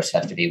always, of course,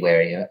 have to be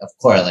wary of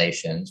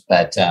correlations,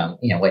 but,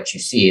 what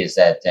you see is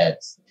that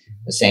at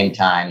the same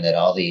time that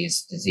all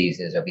these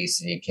diseases,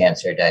 obesity,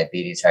 cancer,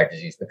 diabetes, heart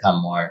disease,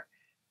 become more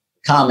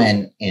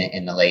common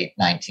in the late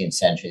 19th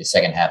century, the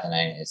second half of the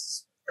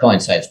 19th,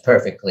 coincides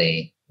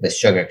perfectly with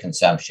sugar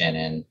consumption.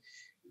 And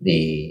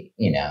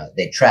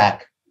they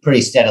track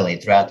pretty steadily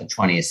throughout the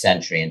 20th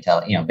century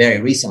until,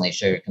 very recently,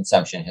 sugar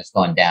consumption has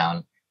gone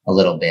down a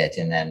little bit.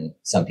 And then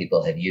some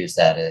people have used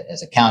that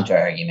as a counter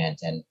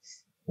argument. And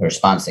the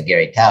response that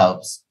Gary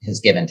Taubes has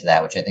given to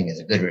that, which I think is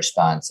a good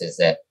response, is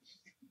that,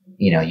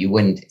 you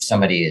wouldn't, if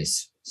somebody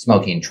is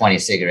smoking 20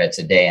 cigarettes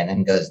a day and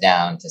then goes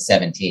down to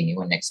 17, you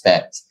wouldn't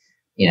expect,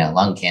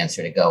 lung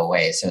cancer to go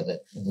away. So the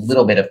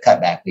little bit of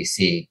cutback we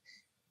see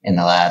in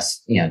the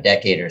last,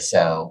 decade or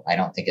so, I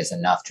don't think is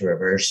enough to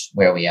reverse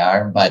where we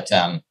are. But,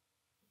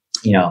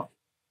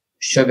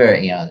 sugar,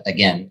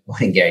 again,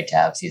 when Gary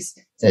Taubes, he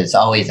says it's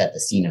always at the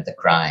scene of the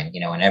crime.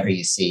 Whenever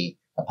you see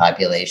a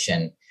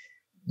population,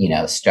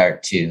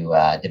 start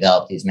to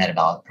develop these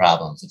metabolic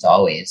problems, it's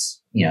always,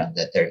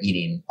 that they're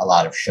eating a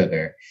lot of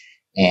sugar.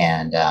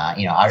 And,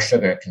 our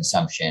sugar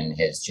consumption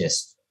has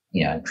just,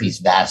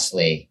 increased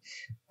vastly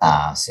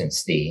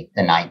since the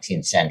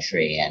 19th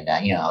century. And,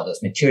 all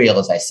those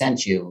materials I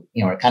sent you,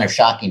 are kind of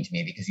shocking to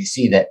me, because you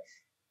see that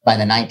by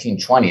the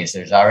 1920s,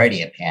 there's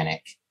already a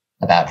panic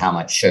about how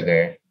much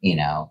sugar,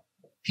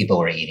 people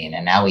were eating.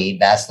 And now we eat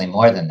vastly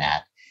more than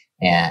that.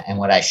 And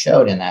what I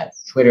showed in that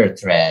Twitter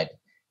thread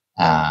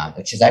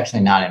which is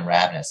actually not in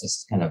Ravenous. This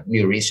is kind of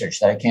new research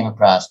that I came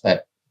across,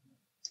 but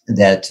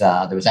that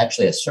there was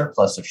actually a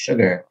surplus of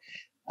sugar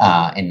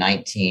in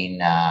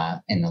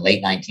the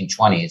late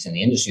 1920s, and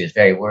the industry was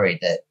very worried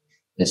that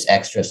this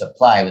extra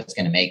supply was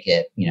going to make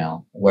it,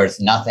 worth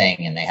nothing,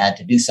 and they had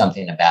to do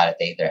something about it.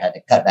 They either had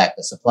to cut back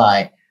the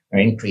supply or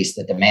increase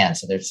the demand.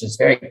 So there's this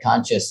very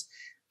conscious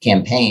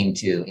campaign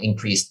to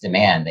increase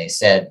demand. They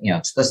said,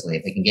 explicitly,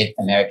 if we can get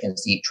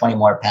Americans to eat 20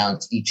 more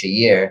pounds each a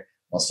year,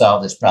 we'll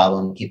solve this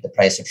problem, keep the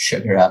price of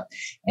sugar up.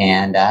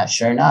 And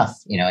sure enough,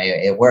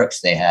 it works.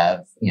 They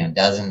have,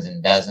 dozens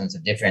and dozens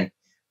of different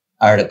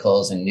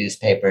articles and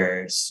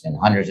newspapers and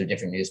hundreds of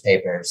different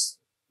newspapers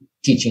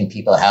teaching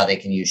people how they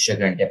can use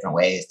sugar in different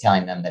ways,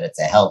 telling them that it's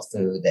a health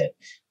food, that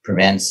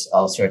prevents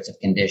all sorts of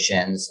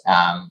conditions.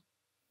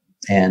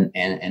 And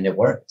it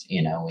worked.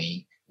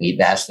 We eat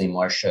vastly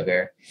more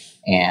sugar,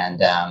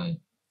 and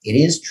it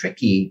is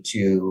tricky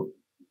to,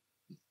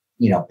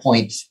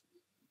 point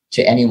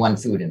to any one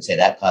food and say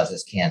that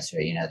causes cancer.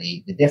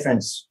 The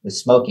difference with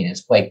smoking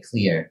is quite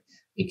clear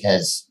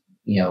because,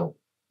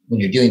 when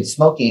you're doing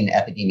smoking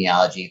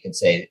epidemiology, you can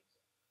say,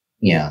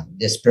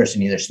 this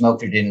person either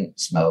smoked or didn't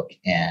smoke,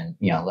 and,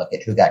 look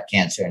at who got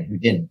cancer and who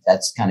didn't.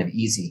 That's kind of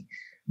easy.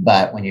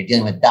 But when you're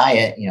dealing with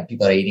diet,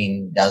 people are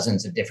eating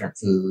dozens of different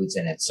foods,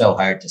 and it's so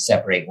hard to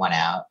separate one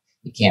out.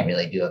 You can't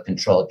really do a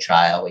controlled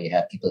trial where you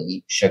have people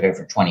eat sugar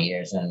for 20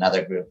 years and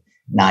another group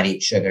not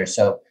eat sugar.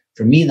 So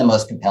for me, the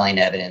most compelling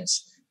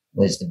evidence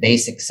was the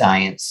basic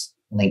science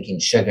linking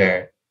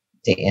sugar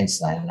to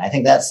insulin. And I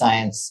think that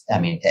science,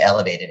 to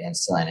elevated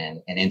insulin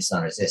and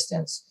insulin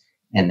resistance,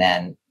 and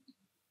then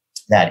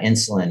that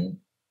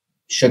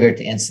sugar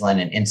to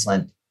insulin and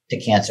insulin to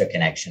cancer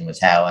connection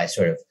was how I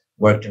sort of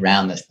worked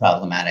around this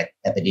problematic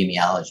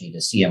epidemiology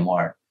to see a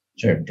more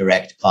sort of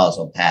direct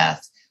causal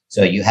path.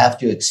 So you have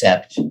to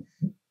accept,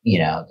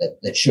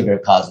 that sugar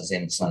causes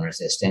insulin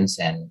resistance.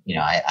 And,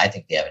 I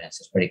think the evidence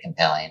is pretty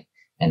compelling.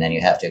 And then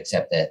you have to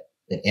accept that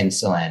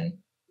insulin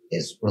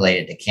is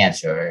related to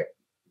cancer.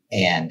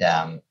 And,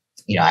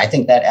 I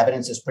think that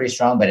evidence is pretty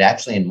strong, but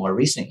actually in more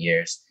recent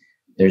years,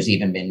 there's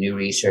even been new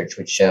research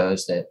which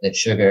shows that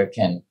sugar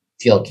can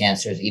fuel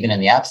cancers, even in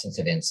the absence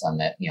of insulin,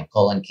 that,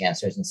 colon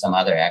cancers and some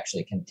other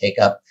actually can take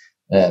up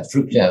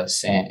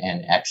fructose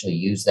and actually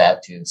use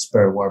that to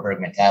spur Warburg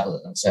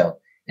metabolism. So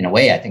in a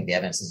way, I think the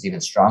evidence is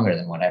even stronger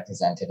than what I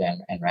presented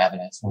in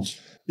Ravenous.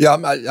 Yeah,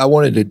 I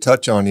wanted to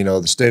touch on,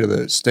 the state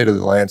of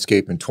the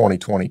landscape in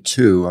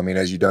 2022.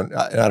 As you done,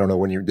 and I don't know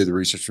when you did the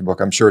research for the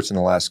book. I'm sure it's in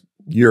the last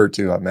year or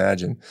two, I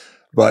imagine.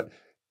 But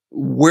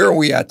where are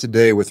we at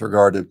today with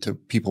regard to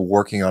people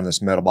working on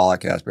this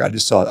metabolic aspect? I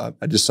just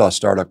saw a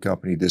startup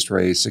company just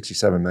raise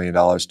 $67 million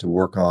to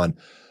work on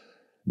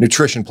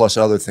nutrition plus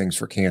other things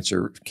for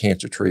cancer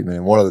treatment.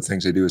 And one of the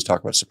things they do is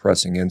talk about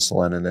suppressing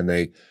insulin, and then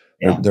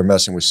they're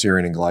messing with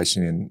serine and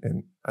glycine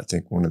and I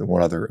think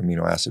one other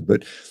amino acid.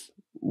 But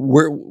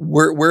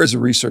where is the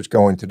research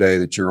going today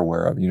that you're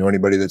aware of?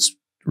 Anybody that's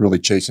really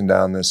chasing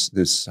down this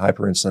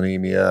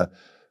hyperinsulinemia,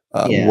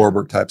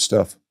 Warburg type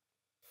stuff?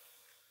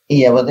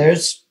 Yeah, well,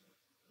 there's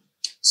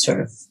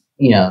sort of,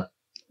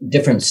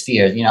 different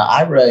spheres.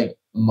 I write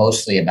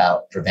mostly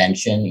about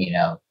prevention,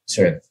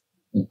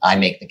 I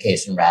make the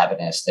case in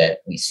Ravenous that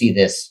we see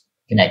this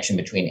connection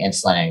between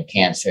insulin and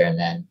cancer, and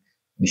then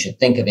we should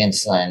think of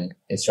insulin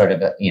as sort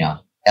of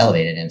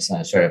elevated insulin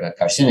as sort of a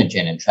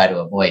carcinogen and try to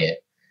avoid it.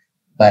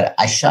 But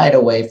I shied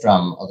away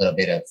from a little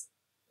bit of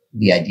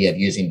the idea of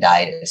using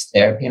diet as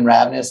therapy in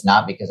Ravenous,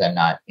 not because I'm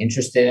not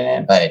interested in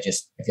it, but I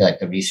feel like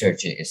the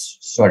research is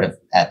sort of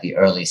at the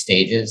early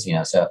stages,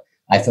 so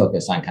I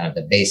focus on kind of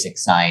the basic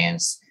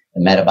science,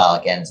 the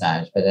metabolic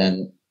enzymes, but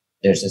then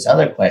there's this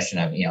other question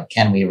of,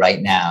 can we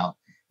right now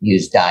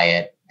use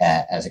diet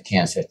as a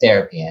cancer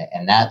therapy?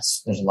 And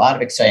there's a lot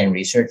of exciting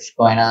research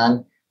going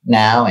on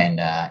now. And,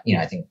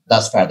 I think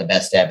thus far the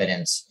best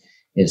evidence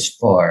is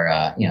for,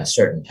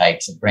 certain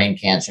types of brain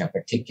cancer in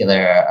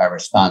particular are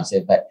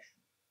responsive. But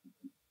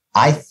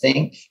I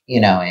think,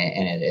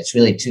 and it's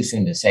really too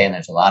soon to say, and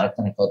there's a lot of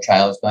clinical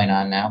trials going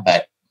on now,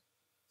 but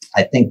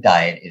I think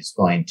diet is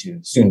going to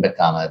soon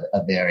become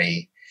a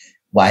very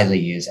widely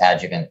used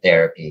adjuvant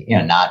therapy,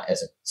 not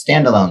as a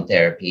standalone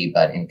therapy,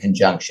 but in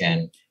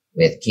conjunction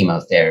with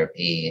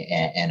chemotherapy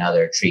and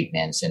other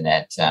treatments, and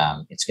that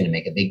it's going to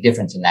make a big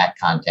difference in that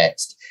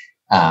context,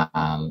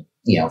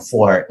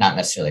 for not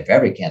necessarily for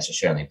every cancer,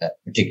 certainly, but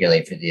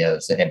particularly for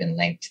those that have been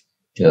linked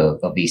to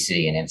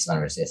obesity and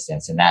insulin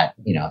resistance. And that,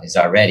 is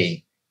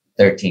already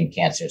 13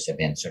 cancers have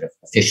been sort of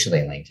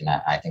officially linked. And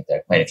I think there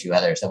are quite a few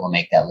others that will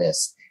make that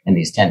list. And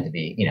these tend to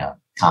be,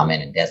 common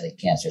and deadly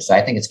cancers. So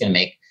I think it's going to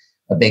make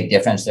a big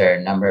difference. There are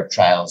a number of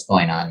trials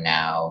going on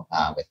now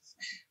with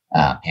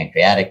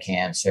pancreatic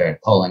cancer and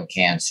colon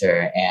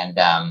cancer. And,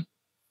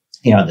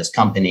 this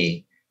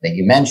company that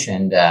you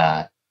mentioned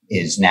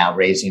is now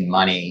raising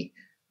money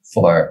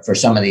for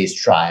some of these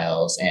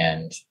trials.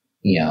 And,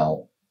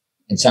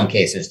 in some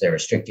cases, they're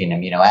restricting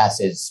amino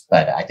acids,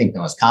 but I think the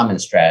most common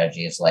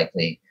strategy is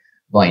likely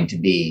going to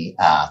be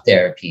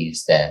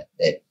therapies that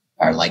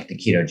are like the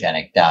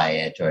ketogenic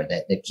diet or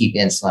that keep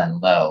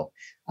insulin low.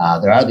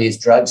 There are these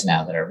drugs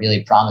now that are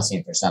really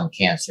promising for some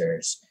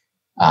cancers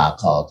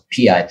called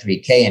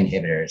PI3K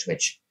inhibitors,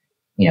 which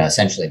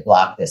essentially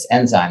block this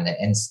enzyme that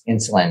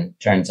insulin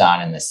turns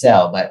on in the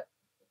cell, but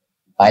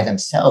by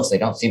themselves, they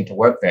don't seem to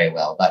work very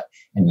well. But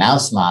in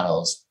mouse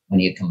models, when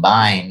you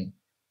combine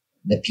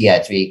the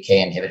PI3K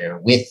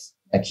inhibitor with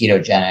a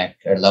ketogenic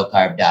or low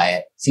carb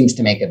diet, it seems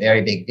to make a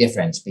very big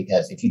difference,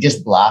 because if you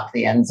just block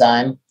the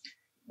enzyme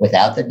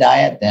without the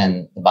diet,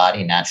 then the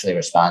body naturally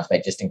responds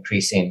by just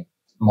increasing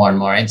more and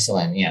more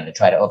insulin, to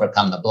try to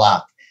overcome the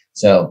block.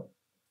 So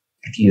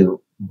if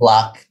you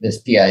block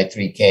this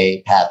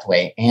PI3K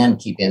pathway and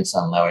keep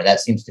insulin lower, that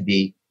seems to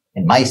be,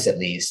 in mice at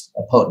least,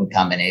 a potent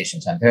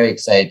combination. So I'm very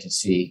excited to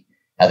see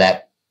how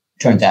that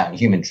turns out in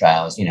human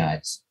trials.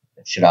 It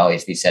should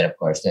always be said, of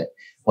course, that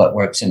what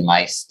works in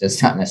mice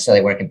does not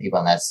necessarily work in people,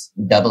 and that's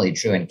doubly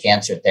true in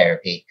cancer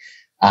therapy.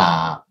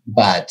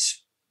 But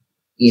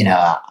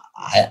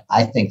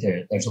I think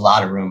there's a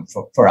lot of room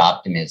for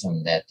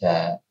optimism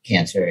that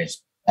cancer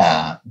is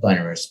going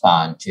to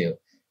respond to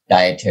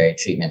dietary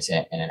treatments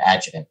in an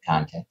adjuvant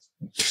context.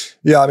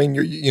 Yeah, I mean,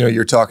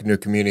 you're talking to a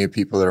community of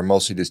people that are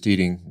mostly just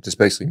eating just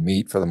basically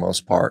meat for the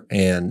most part,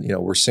 and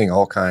we're seeing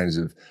all kinds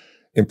of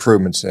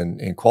improvements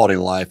in quality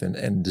of life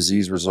and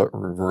disease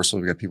reversal.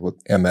 We've got people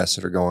with MS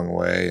that are going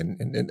away,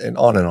 and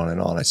on and on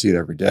and on. I see it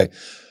every day.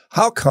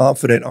 How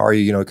confident are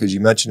you? Because you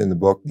mentioned in the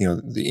book,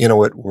 the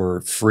Inuit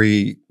were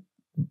free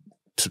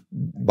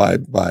by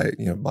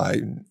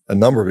a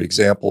number of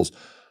examples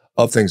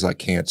of things like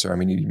cancer. I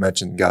mean, you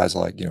mentioned guys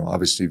like,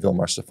 obviously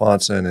Vilmar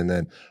Stefansson, and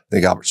then I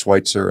think Albert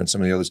Schweitzer and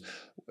some of the others.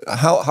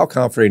 How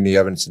confident in the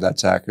evidence that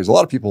that's accurate? A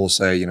lot of people will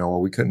say,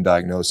 well, we couldn't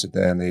diagnose it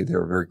then. They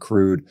were very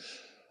crude.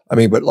 I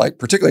mean, but like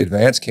particularly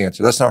advanced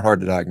cancer, that's not hard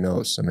to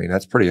diagnose. I mean,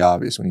 that's pretty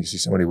obvious when you see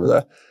somebody with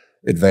a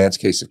advanced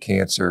case of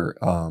cancer.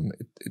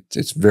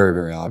 It's very,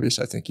 very obvious.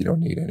 I think you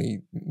don't need any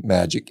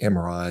magic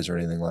MRIs or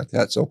anything like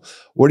that. So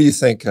what do you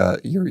think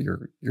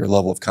your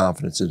level of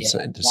confidence is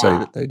to say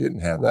that they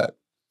didn't have that?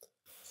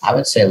 I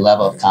would say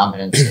level of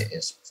confidence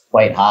is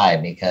quite high,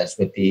 because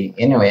with the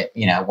Inuit,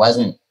 it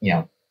wasn't,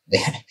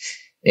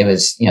 it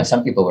was,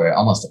 some people were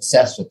almost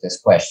obsessed with this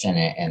question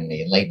in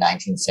the late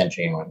 19th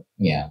century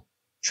when,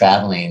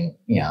 traveling,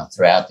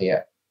 throughout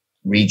the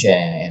region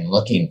and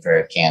looking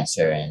for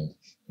cancer. And,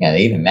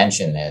 they even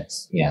mentioned that,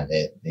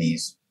 that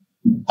these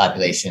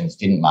populations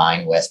didn't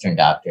mind Western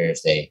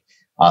doctors. They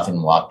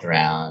often walked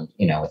around,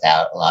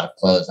 without a lot of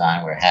clothes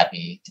on, were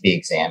happy to be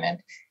examined.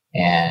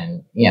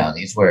 And,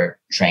 these were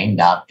trained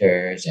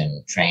doctors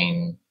and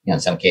trained, in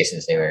some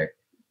cases they were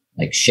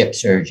like ship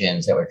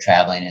surgeons that were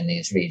traveling in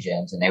these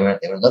regions, and they were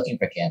looking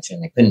for cancer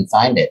and they couldn't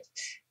find it.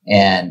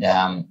 And,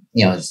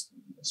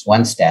 it's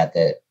one stat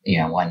that,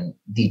 one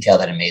detail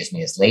that amazed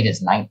me, as late as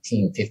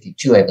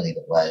 1952, I believe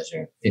it was,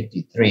 or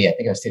 53, I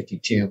think it was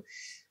 52,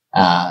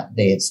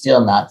 they had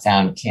still not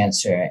found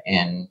cancer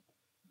in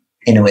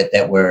Inuit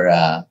that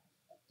were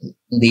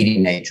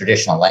leading a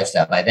traditional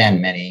lifestyle. By then,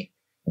 many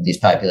of these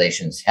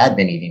populations had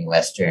been eating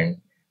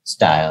Western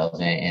styles,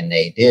 and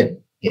they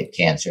did get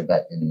cancer.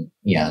 But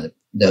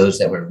those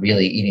that were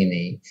really eating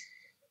the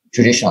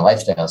traditional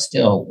lifestyle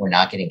still were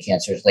not getting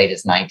cancer as late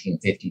as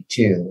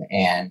 1952.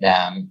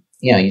 And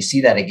you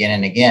see that again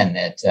and again,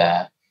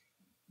 that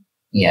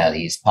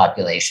these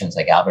populations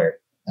like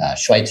Albert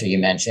Schweitzer, you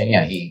mentioned,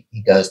 he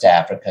goes to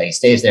Africa, he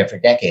stays there for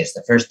decades.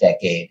 The first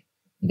decade,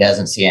 he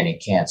doesn't see any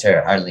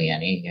cancer, hardly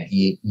any.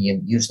 He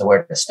used the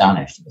word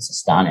astonished. He was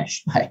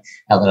astonished by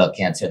how little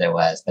cancer there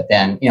was. But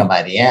then,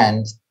 by the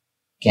end,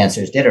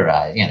 cancers did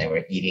arise. They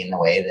were eating the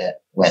way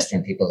that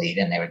Western people eat,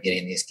 and they were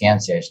getting these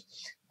cancers.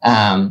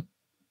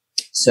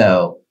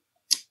 So,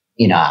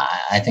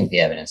 I think the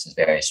evidence is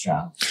very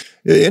strong.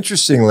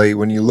 Interestingly,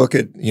 when you look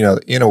at,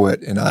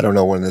 Inuit, and I don't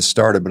know when this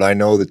started, but I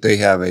know that they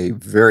have a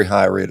very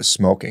high rate of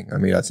smoking. I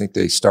mean, I think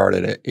they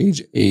started at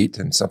age 8,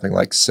 and something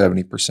like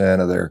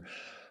 70% of their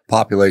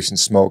population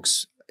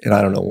smokes. And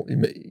I don't know,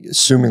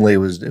 assumingly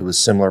it was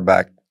similar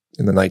back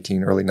in the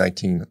early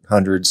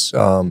 1900s.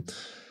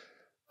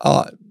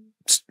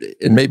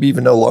 And maybe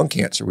even no lung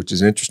cancer, which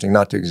is interesting,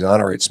 not to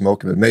exonerate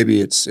smoking, but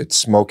maybe it's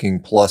smoking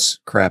plus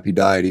crappy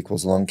diet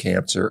equals lung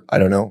cancer. I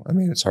don't know. I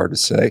mean, it's hard to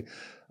say.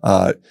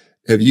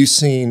 Have you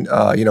seen,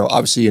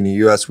 obviously in the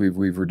U.S.,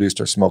 we've reduced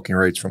our smoking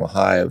rates from a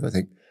high of, I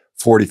think,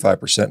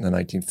 45% in the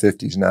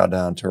 1950s, now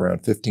down to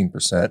around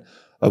 15%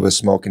 of us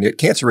smoking. Yet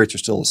cancer rates are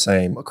still the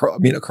same,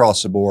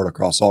 across the board,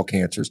 across all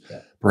cancers.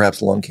 Yeah.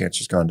 Perhaps lung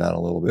cancer's gone down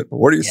a little bit. But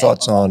what are your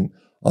thoughts on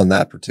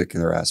that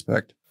particular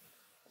aspect?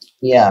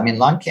 Yeah, I mean,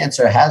 lung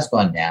cancer has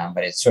gone down,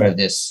 but it's sort of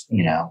this,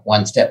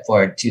 one step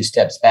forward, 2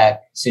 steps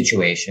back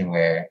situation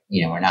where,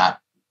 we're not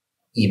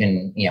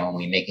even, when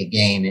we make a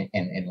gain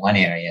in one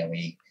area,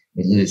 we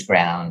lose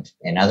ground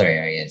in other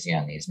areas.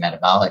 These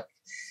metabolic,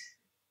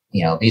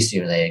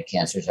 obesity-related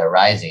cancers are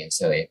rising.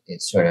 So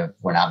it's sort of,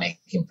 we're not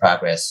making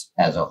progress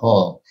as a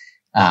whole.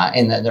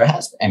 And there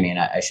has,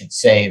 I should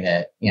say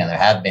that, there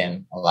have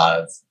been a lot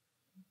of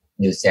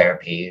new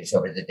therapies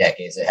over the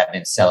decades that have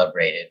been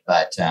celebrated,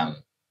 but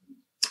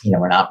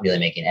we're not really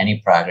making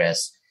any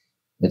progress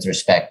with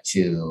respect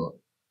to,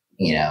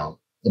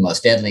 the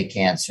most deadly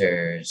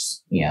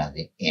cancers,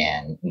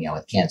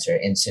 with cancer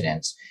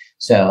incidents.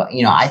 So,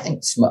 I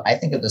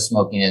think of the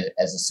smoking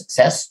as a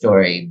success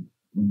story.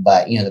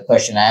 But, the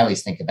question I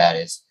always think about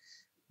is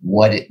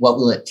what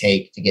will it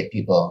take to get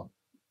people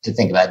to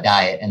think about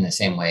diet in the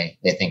same way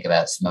they think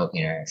about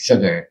smoking or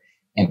sugar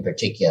in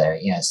particular?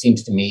 It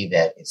seems to me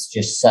that it's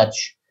just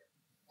such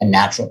a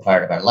natural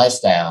part of our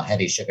lifestyle,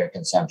 heavy sugar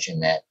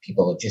consumption, that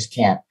people just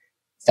can't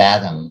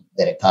fathom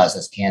that it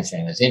causes cancer.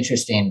 And it was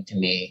interesting to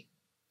me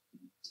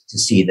to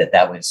see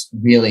that was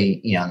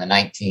really, in the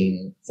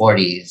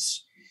 1940s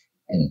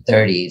and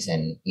 30s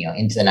and,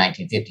 into the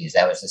 1950s,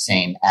 that was the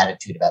same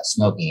attitude about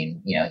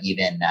smoking.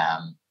 Even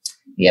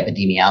the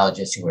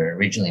epidemiologists who were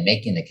originally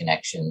making the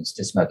connections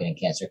to smoking and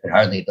cancer could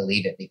hardly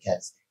believe it,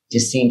 because it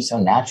just seems so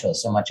natural,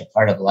 so much a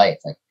part of life.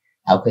 Like,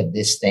 how could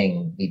this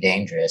thing be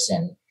dangerous?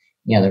 And,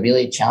 the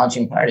really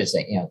challenging part is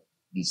that,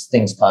 these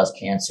things cause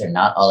cancer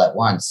not all at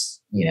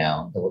once,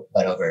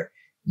 but over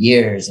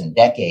years and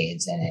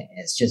decades. And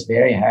it's just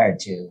very hard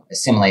to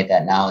assimilate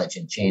that knowledge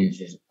and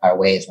change our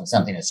ways when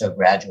something is so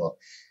gradual.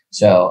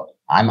 So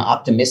I'm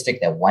optimistic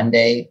that one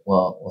day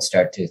we'll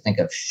start to think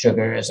of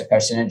sugar as a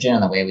carcinogen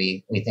in the way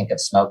we think of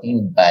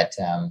smoking. But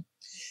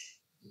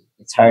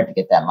it's hard to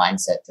get that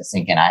mindset to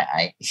sink in.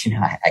 I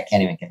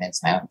can't even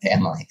convince my own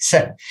family.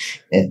 So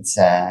it's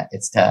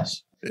tough.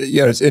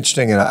 Yeah, it's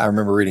interesting. And I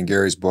remember reading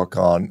Gary's book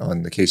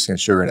on the case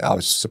against sugar, and I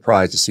was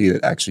surprised to see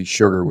that actually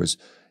sugar was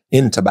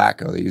in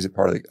tobacco. They use it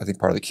part of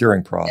the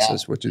curing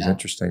process, which is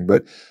interesting.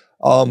 But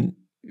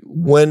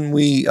when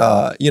we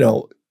had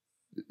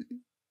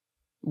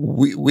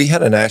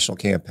a national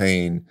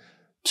campaign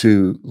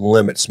to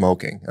limit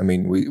smoking. I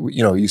mean,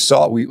 you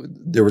saw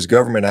there was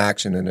government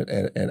action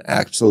and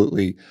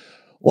absolutely,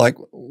 like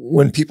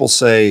when people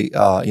say,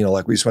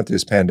 like we just went through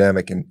this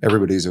pandemic and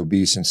everybody's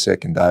obese and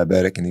sick and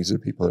diabetic, and these are the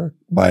people that are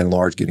by and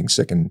large getting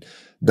sick and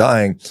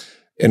dying,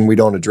 and we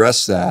don't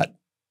address that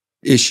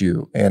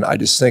issue. And I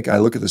just think I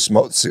look at the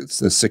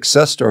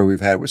success story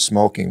we've had with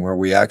smoking, where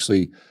we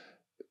actually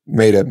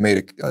made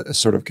a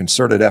sort of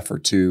concerted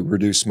effort to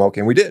reduce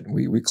smoking. We did.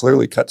 We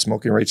clearly cut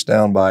smoking rates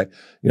down by,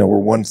 we're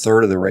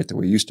 1/3 of the rate that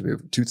we used to be.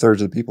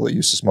 2/3 of the people that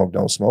used to smoke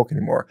don't smoke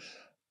anymore.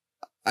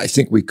 I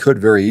think we could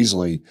very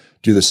easily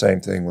do the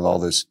same thing with all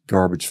this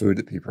garbage food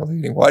that people are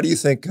eating. Why do you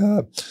think,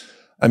 do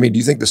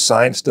you think the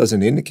science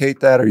doesn't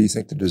indicate that, or do you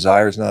think the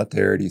desire is not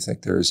there? Do you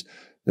think there's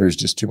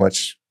just too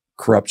much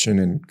corruption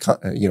and,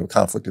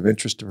 conflict of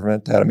interest to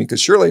prevent that?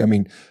 Because surely,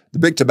 the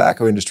big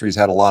tobacco industries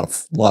had a lot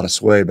of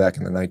sway back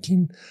in the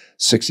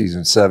 1960s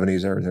and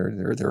 70s.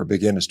 They're a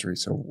big industry.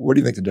 So what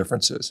do you think the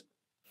difference is?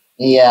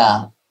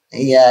 Yeah,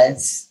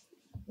 it's,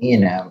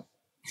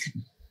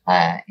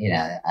 I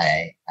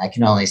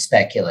can only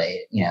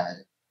speculate,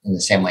 in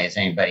the same way as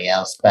anybody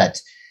else. But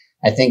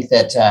I think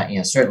that,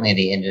 certainly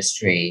the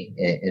industry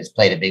has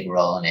played a big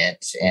role in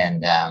it.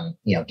 And,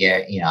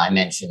 Gary, I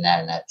mentioned that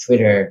in that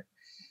Twitter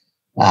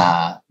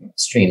the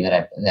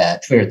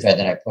Twitter thread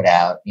that I put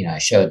out. I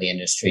showed the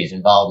industry's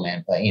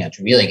involvement, but,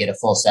 to really get a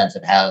full sense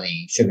of how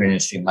the sugar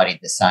industry muddied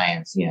the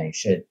science, you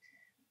should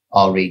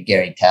all read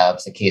Gary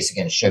Taub's The Case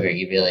Against Sugar.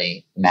 He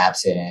really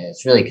maps it, and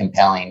it's really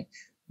compelling.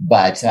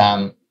 But,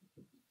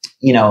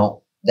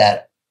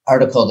 that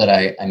article that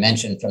I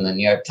mentioned from the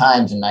New York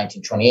Times in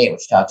 1928,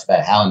 which talks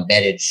about how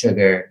embedded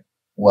sugar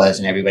was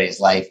in everybody's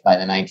life by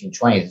the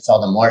 1920s, it's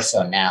all the more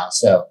so now.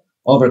 So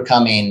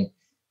overcoming,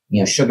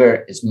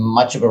 sugar, as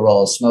much of a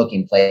role as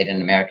smoking played in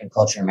American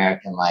culture,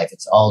 American life,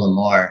 it's all the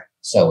more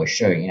so with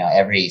sugar.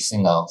 Every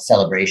single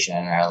celebration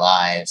in our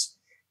lives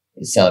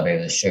is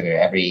celebrated with sugar.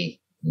 Every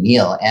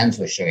meal ends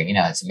with sugar.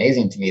 It's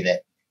amazing to me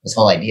that this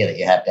whole idea that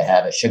you have to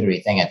have a sugary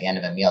thing at the end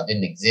of a meal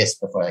didn't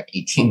exist before like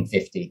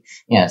 1850.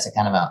 It's a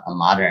kind of a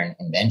modern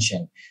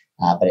invention,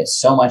 but it's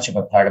so much of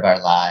a part of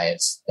our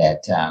lives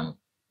that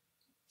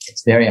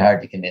it's very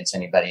hard to convince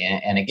anybody.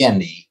 And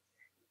again,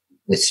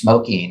 with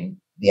smoking,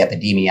 the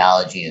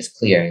epidemiology is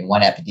clear. And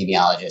one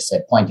epidemiologist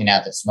said, pointing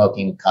out that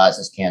smoking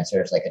causes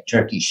cancer is like a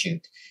turkey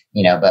shoot,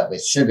 but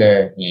with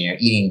sugar, you're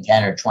eating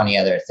 10 or 20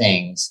 other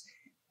things.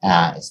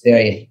 It's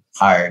very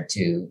hard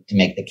to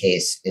make the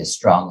case as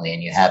strongly,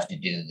 and you have to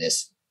do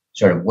this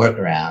sort of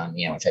workaround,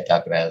 which I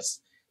talked about. It's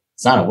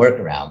not a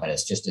workaround, but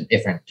it's just a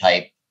different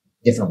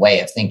way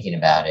of thinking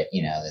about it.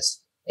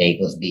 This A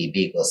equals B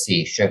equals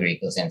C, sugar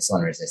equals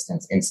insulin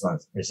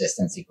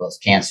resistance equals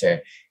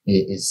cancer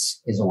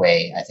is a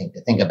way, I think,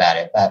 to think about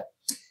it. But,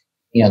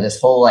 this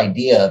whole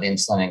idea of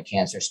insulin and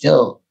cancer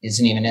still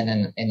isn't even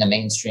in the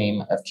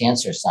mainstream of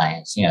cancer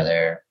science.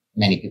 There are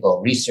many people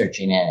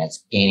researching it, and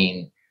it's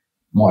gaining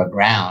more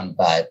ground,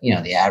 but,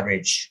 the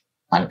average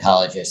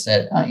oncologist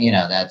said,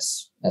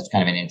 that's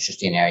kind of an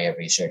interesting area of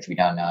research. We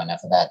don't know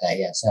enough about that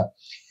yet. So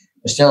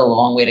there's still a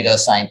long way to go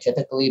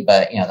scientifically,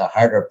 but, the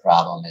harder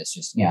problem is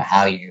just,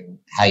 how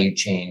you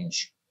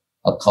change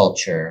a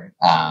culture,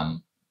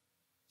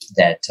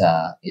 that,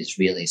 is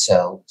really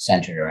so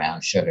centered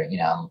around sugar.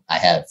 I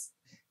have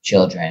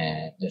children,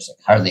 and there's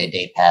hardly a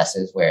day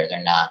passes where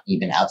they're not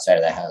even outside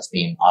of the house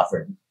being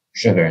offered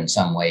sugar in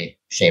some way,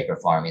 shape, or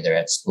form, either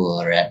at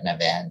school or at an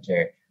event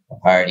or a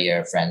party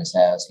or a friend's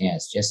house.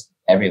 It's just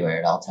everywhere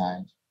at all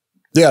times.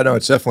 Yeah, no,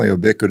 it's definitely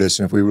ubiquitous.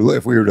 And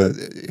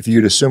if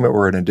you'd assume it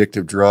were an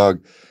addictive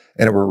drug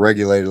and it were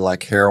regulated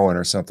like heroin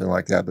or something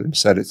like that, but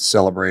instead it's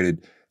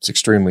celebrated, it's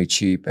extremely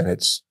cheap, and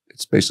it's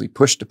basically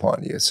pushed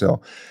upon you.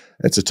 So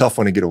it's a tough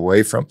one to get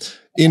away from.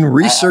 In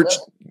research,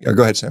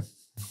 go ahead, Sam.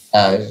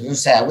 I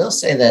will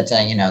say that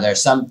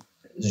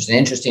there's an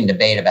interesting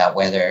debate about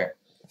whether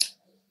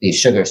these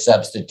sugar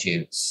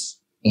substitutes,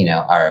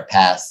 are a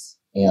path,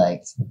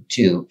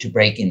 to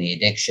breaking the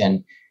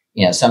addiction.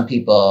 Some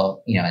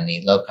people, in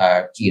the low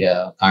carb,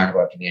 keto,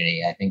 carnivore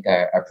community, I think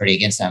are pretty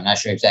against them. I'm not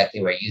sure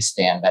exactly where you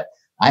stand, but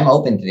I'm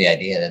open to the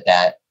idea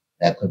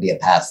that could be a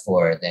path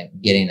forward,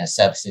 that getting a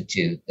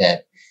substitute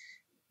that,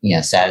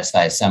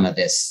 satisfies some of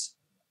this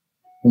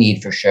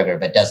need for sugar,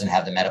 but doesn't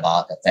have the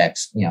metabolic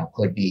effects,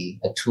 could be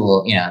a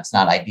tool. It's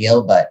not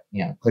ideal, but,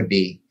 could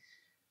be,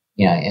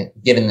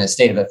 given the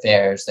state of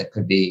affairs, that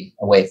could be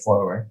a way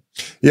forward.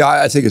 Yeah,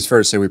 I think it's fair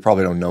to say we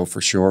probably don't know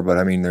for sure,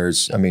 but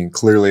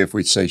clearly if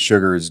we say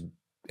sugar is,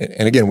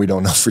 and again, we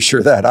don't know for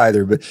sure that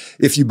either, but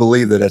if you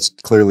believe that that's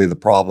clearly the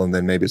problem,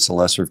 then maybe it's the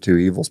lesser of two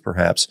evils,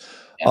 perhaps.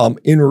 Yeah.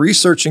 In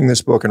researching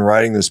this book and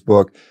writing this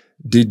book,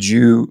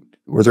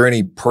 were there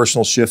any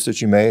personal shifts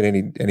that you made,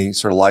 any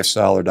sort of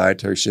lifestyle or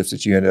dietary shifts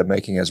that you ended up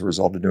making as a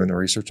result of doing the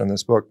research on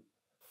this book?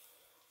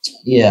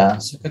 Yeah,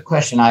 it's a good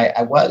question.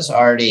 I was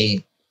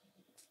already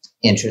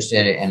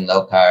interested in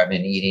low carb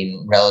and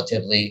eating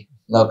relatively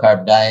low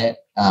carb diet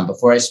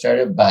before I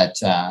started, but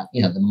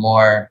the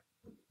more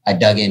I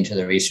dug into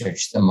the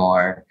research, the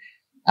more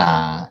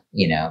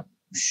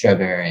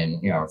sugar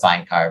and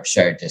refined carbs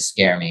started to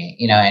scare me.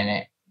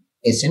 And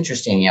it's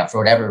interesting. For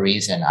whatever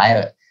reason, I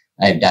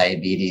have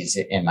diabetes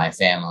in my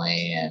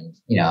family, and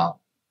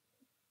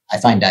I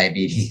find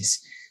diabetes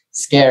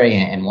scary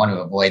and want to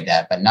avoid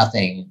that. But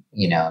nothing,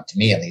 to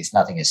me at least,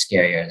 nothing is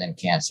scarier than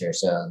cancer.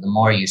 So the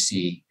more you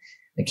see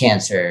the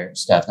cancer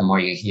stuff, the more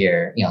you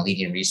hear,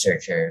 leading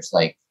researchers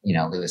like,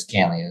 Lewis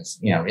Cantley, who's,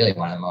 really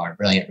one of the more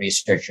brilliant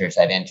researchers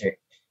I've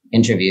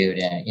interviewed.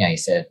 And, he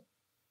said,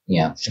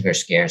 sugar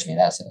scares me.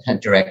 That's a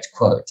direct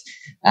quote.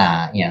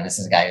 This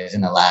is a guy who's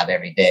in the lab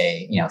every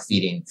day,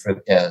 feeding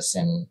fructose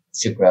and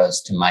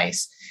sucrose to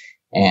mice.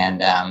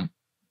 And,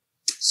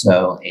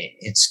 so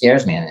it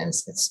scares me. And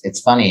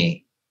it's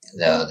funny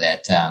though,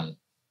 that,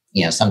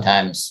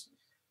 sometimes,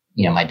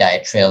 my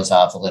diet trails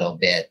off a little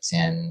bit,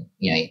 and,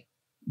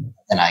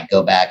 then I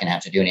go back and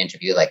have to do an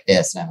interview like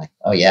this. And I'm like,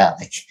 oh yeah,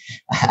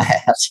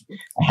 I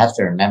have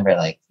to remember,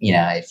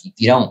 if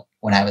you don't,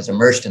 when I was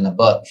immersed in the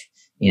book,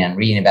 and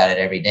reading about it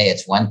every day,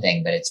 it's one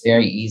thing, but it's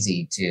very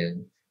easy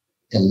to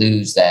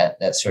lose that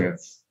sort of,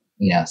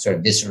 sort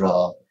of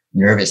visceral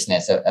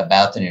nervousness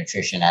about the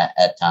nutrition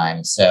at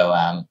times. So,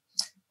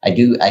 I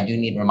do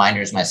need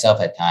reminders myself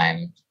at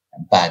times,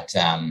 but,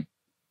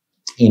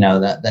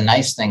 the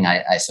nice thing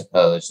I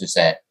suppose is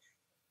that,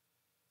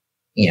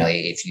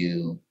 if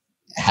you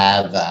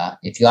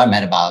are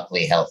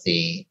metabolically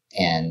healthy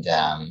and,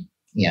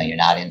 you're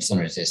not insulin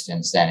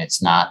resistant, then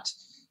it's not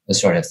the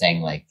sort of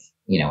thing like,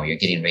 where you're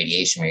getting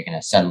radiation, where you're going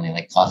to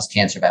suddenly cause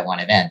cancer by one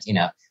event.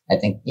 I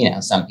think,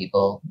 some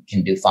people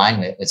can do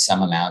fine with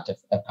some amount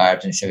of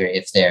carbs and sugar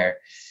if they're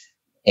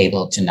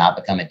able to not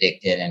become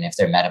addicted and if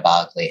they're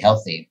metabolically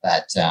healthy.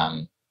 But,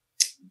 I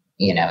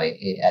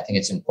think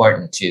it's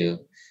important to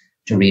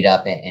read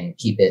up and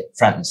keep it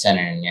front and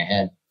center in your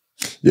head.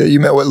 Yeah, you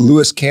met with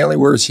Lewis Cantley.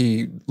 Where is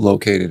he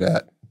located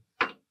at?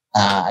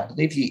 I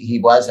believe he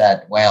was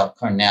at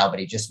Cornell, but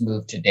he just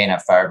moved to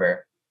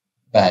Dana-Farber.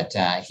 But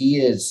he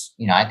is,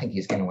 I think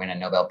he's going to win a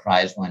Nobel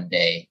Prize one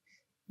day.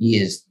 He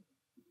is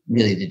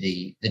really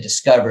the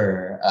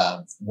discoverer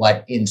of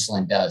what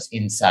insulin does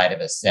inside of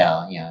a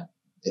cell.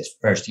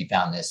 First he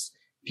found this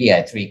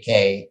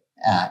PI3K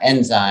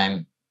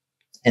enzyme,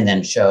 and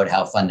then showed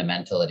how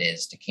fundamental it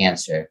is to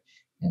cancer.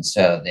 And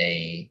so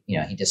he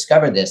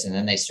discovered this, and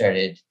then they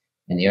started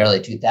in the early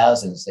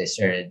 2000s. They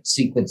started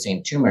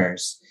sequencing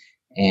tumors,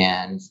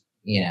 and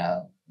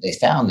they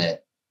found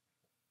that.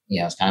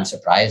 It's kind of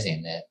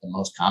surprising that the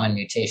most common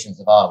mutations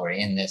of all were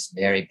in this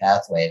very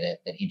pathway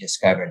that he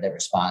discovered that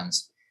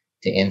responds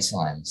to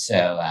insulin.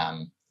 So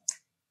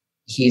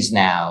he's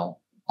now,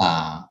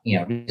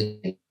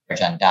 really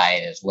on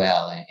diet as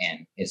well,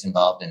 and is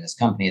involved in this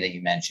company that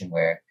you mentioned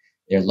where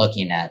they're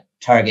looking at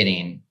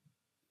targeting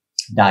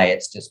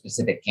diets to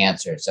specific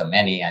cancers. So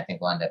many, I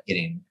think, will end up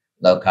getting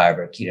low carb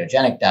or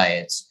ketogenic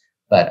diets,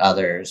 but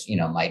others,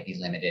 might be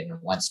limited in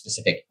one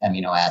specific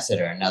amino acid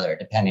or another,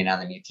 depending on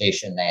the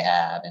mutation they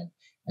have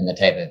and the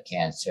type of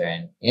cancer.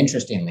 And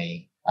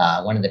interestingly,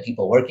 one of the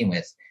people working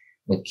with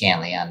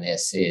Cantley on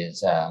this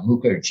is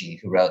Mukherjee,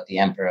 who wrote The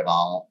Emperor of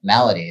All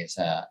Maladies,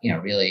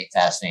 really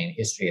fascinating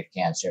history of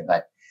cancer.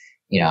 But,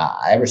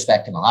 I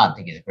respect him a lot. I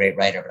think he's a great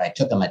writer, but I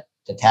took him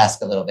to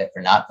task a little bit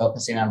for not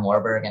focusing on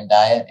Warburg and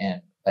diet.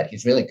 But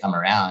he's really come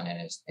around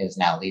and is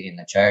now leading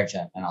the charge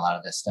on a lot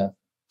of this stuff.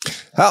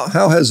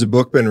 How has the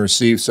book been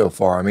received so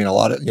far? I mean, a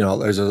lot of,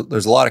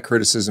 there's a lot of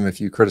criticism.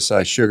 If you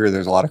criticize sugar,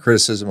 there's a lot of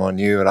criticism on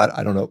you. And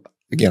I don't know,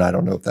 again, I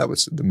don't know if that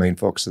was the main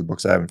focus of the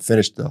books. I haven't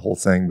finished the whole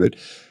thing, but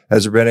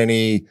has there been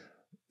any,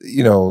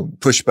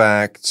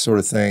 pushback sort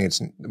of thing?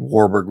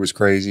 Warburg was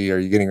crazy. Are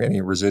you getting any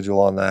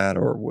residual on that,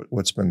 or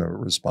what's been the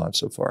response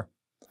so far?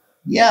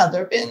 Yeah,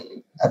 there have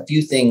been a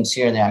few things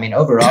here and there. I mean,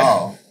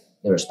 overall,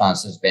 the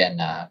response has been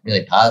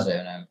really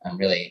positive, and I'm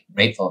really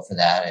grateful for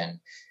that. And,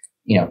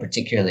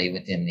 particularly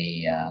within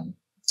the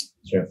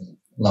sort of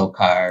low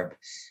carb,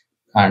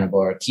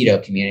 carnivore,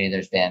 keto community,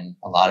 there's been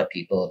a lot of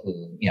people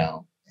who,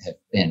 have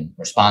been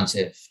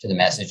responsive to the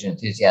message and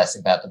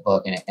enthusiastic about the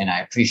book. And I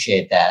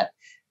appreciate that.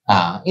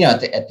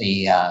 At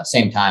the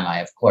same time, I,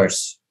 of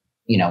course,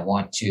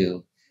 want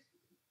to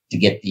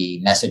get the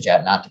message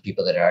out, not to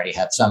people that already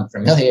have some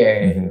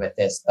familiarity with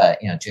this, but,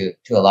 to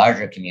a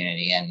larger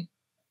community. And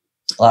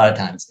a lot of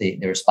times the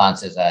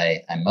responses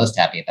I'm most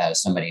happy about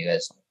is somebody who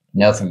has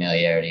no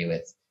familiarity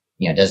with,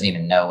 doesn't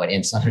even know what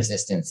insulin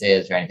resistance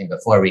is or anything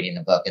before reading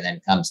the book, and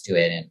then comes to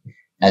it and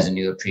has a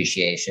new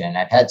appreciation. And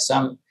I've had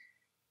some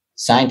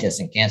scientists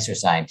and cancer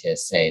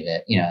scientists say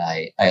that,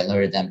 I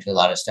alerted them to a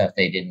lot of stuff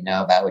they didn't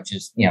know about, which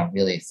is,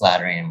 really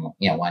flattering.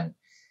 And, one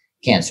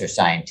cancer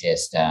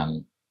scientist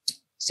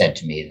said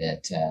to me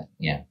that,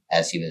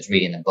 as he was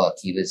reading the book,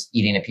 he was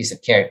eating a piece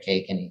of carrot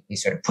cake and he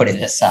sort of put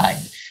it aside.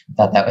 I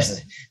thought that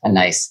was a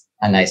nice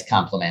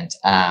compliment.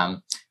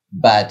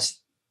 But,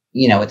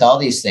 with all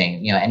these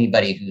things,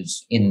 anybody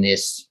who's in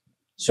this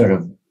sort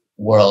of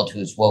world,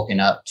 who's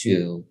woken up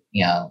to,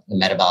 the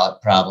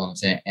metabolic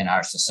problems in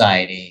our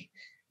society,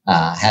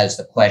 has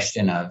the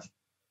question of,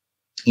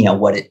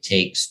 what it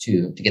takes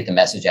to get the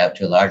message out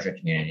to a larger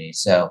community.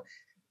 So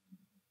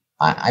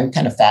I'm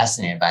kind of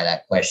fascinated by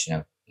that question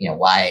of,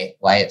 why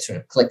it sort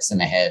of clicks in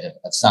the head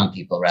of some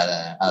people rather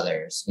than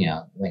others,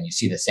 when you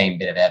see the same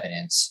bit of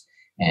evidence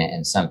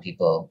and some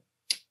people,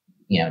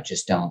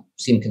 just don't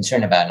seem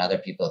concerned about it, and other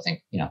people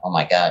think, oh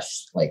my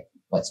gosh, like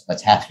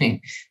what's happening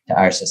to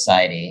our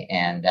society.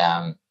 And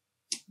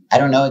I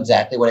don't know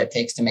exactly what it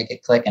takes to make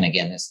it click. And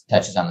again, this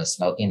touches on the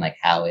smoking, like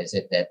how is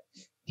it that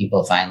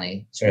people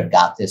finally sort of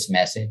got this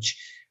message?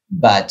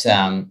 But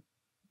I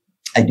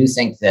do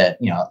think that,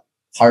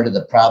 part of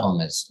the problem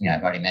is,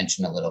 I've already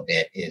mentioned a little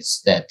bit,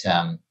 is that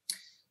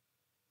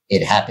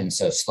it happened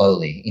so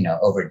slowly,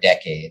 over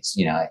decades.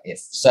 If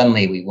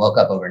suddenly we woke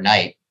up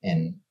overnight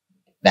and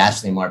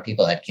vastly more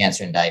people had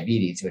cancer and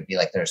diabetes, it would be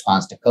like the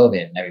response to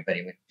COVID, and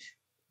everybody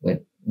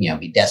would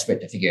be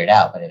desperate to figure it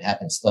out. But it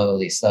happened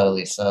slowly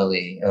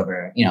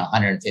over,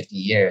 150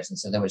 years. And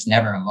so there was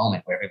never a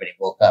moment where everybody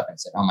woke up and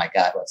said, oh my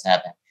God, what's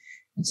happened?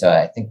 And so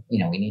I think,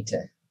 we need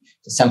to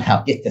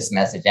somehow get this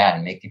message out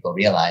and make people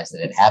realize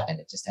that it happened.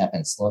 It just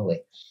happened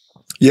slowly.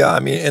 Yeah. I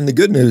mean, and the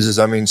good news is,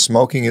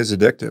 smoking is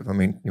addictive. I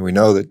mean, we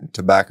know that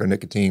tobacco,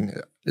 nicotine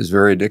is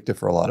very addictive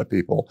for a lot of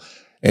people.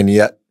 And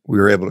yet we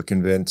were able to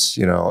convince,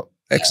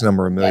 X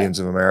number of millions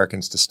of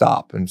Americans to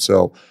stop. And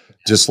so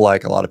just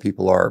like a lot of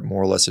people are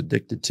more or less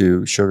addicted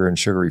to sugar and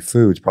sugary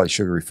foods, probably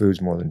sugary foods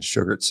more than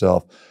sugar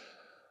itself,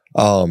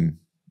 I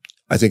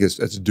think it's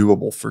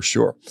doable for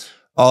sure.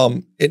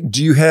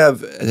 Do you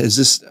have,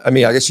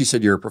 I guess you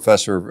said you're a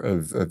professor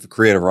of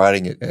creative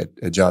writing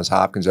at Johns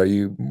Hopkins. Are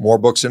you more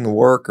books in the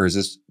work, or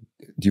do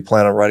you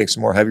plan on writing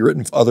some more? Have you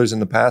written others in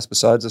the past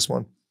besides this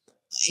one?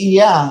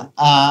 Yeah,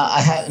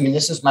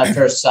 this is my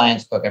first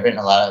science book. I've written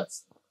a lot of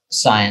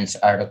science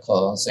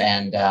articles,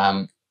 and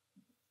I'm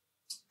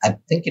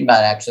thinking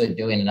about actually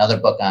doing another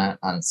book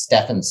on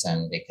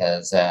Stephenson,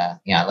 because I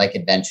like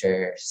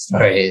adventure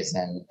stories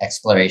and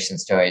exploration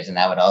stories, and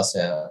that would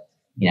also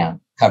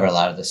cover a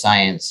lot of the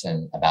science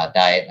and about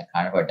diet and the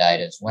carnivore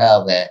diet as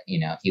well, that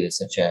he was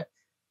such a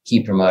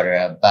key promoter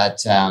of.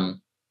 But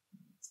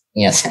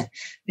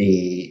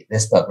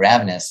this book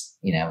Ravenous,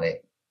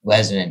 it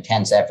was an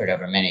intense effort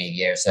over many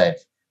years. So I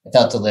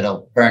felt a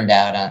little burned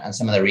out on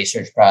some of the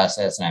research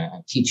process, and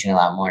I'm teaching a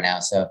lot more now.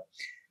 So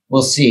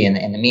we'll see. In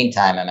the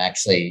meantime, I'm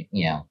actually,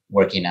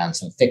 working on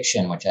some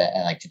fiction, which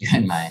I like to do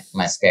in my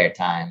spare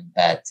time.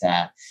 But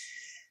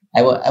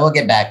I will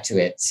get back to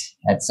it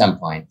at some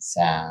point.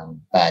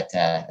 But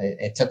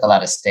it took a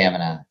lot of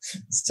stamina,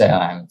 so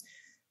I'm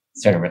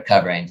sort of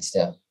recovering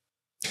still.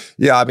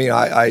 Yeah, I mean,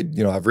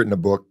 I've written a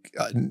book,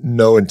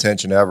 no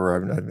intention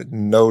ever. I've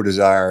no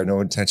desire, no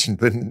intention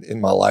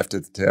in my life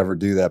to ever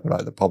do that.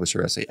 But the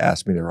publisher actually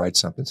asked me to write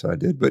something, so I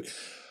did. But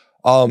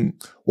well,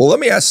 let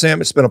me ask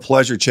Sam. It's been a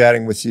pleasure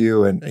chatting with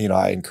you, and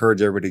I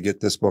encourage everybody to get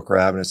this book,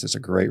 Ravenous. It's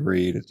a great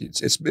read.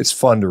 It's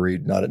fun to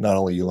read. Not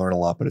only you learn a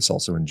lot, but it's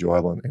also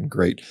enjoyable and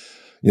great.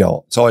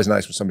 It's always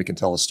nice when somebody can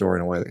tell a story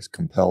in a way that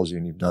compels you,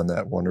 and you've done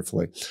that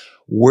wonderfully.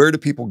 Where do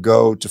people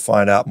go to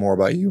find out more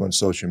about you on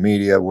social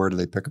media? Where do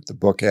they pick up the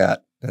book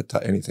at?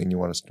 Anything you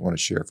want to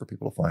share for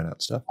people to find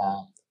out stuff?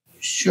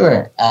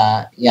 Sure.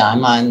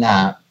 I'm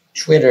on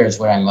Twitter is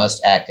where I'm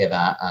most active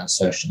on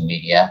social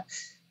media.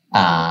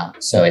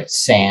 So it's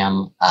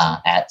Sam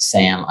at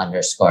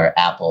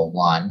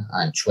Sam_Apple1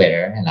 on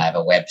Twitter, and I have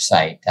a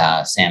website,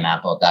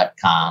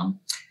 samapple.com.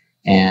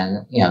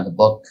 And the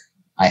book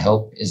I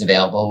hope is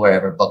available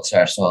wherever books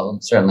are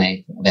sold,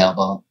 certainly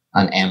available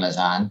on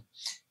Amazon.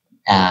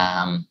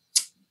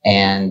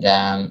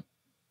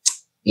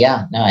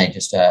 Yeah, no, I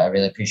just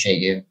really appreciate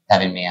you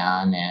having me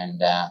on.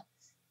 And,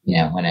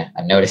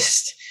 I've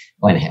noticed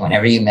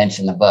whenever you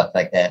mention the book,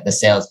 like the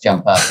sales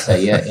jump up. So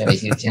you have a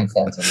huge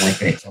influence. I'm really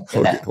grateful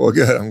for that. Well,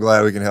 good. I'm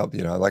glad we can help.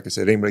 Like I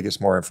said, anybody gets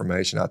more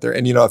information out there.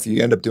 And, if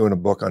you end up doing a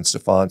book on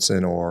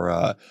Stefansson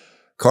or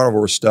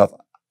carnivore stuff,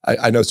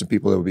 I know some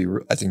people that would be,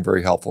 I think,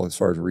 very helpful as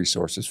far as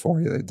resources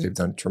for you. They've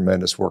done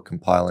tremendous work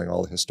compiling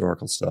all the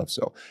historical stuff.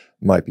 So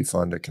it might be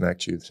fun to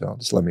connect you. So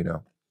just let me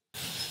know.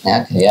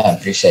 Okay, yeah, I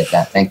appreciate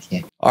that. Thank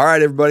you. All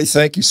right, everybody.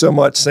 Thank you so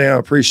much, Sam.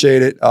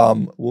 Appreciate it.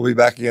 We'll be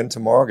back again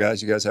tomorrow,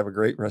 guys. You guys have a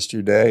great rest of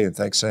your day. And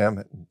thanks,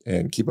 Sam.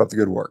 And keep up the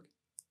good work.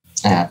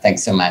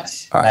 Thanks so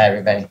much. Bye,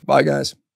 everybody. Bye, guys.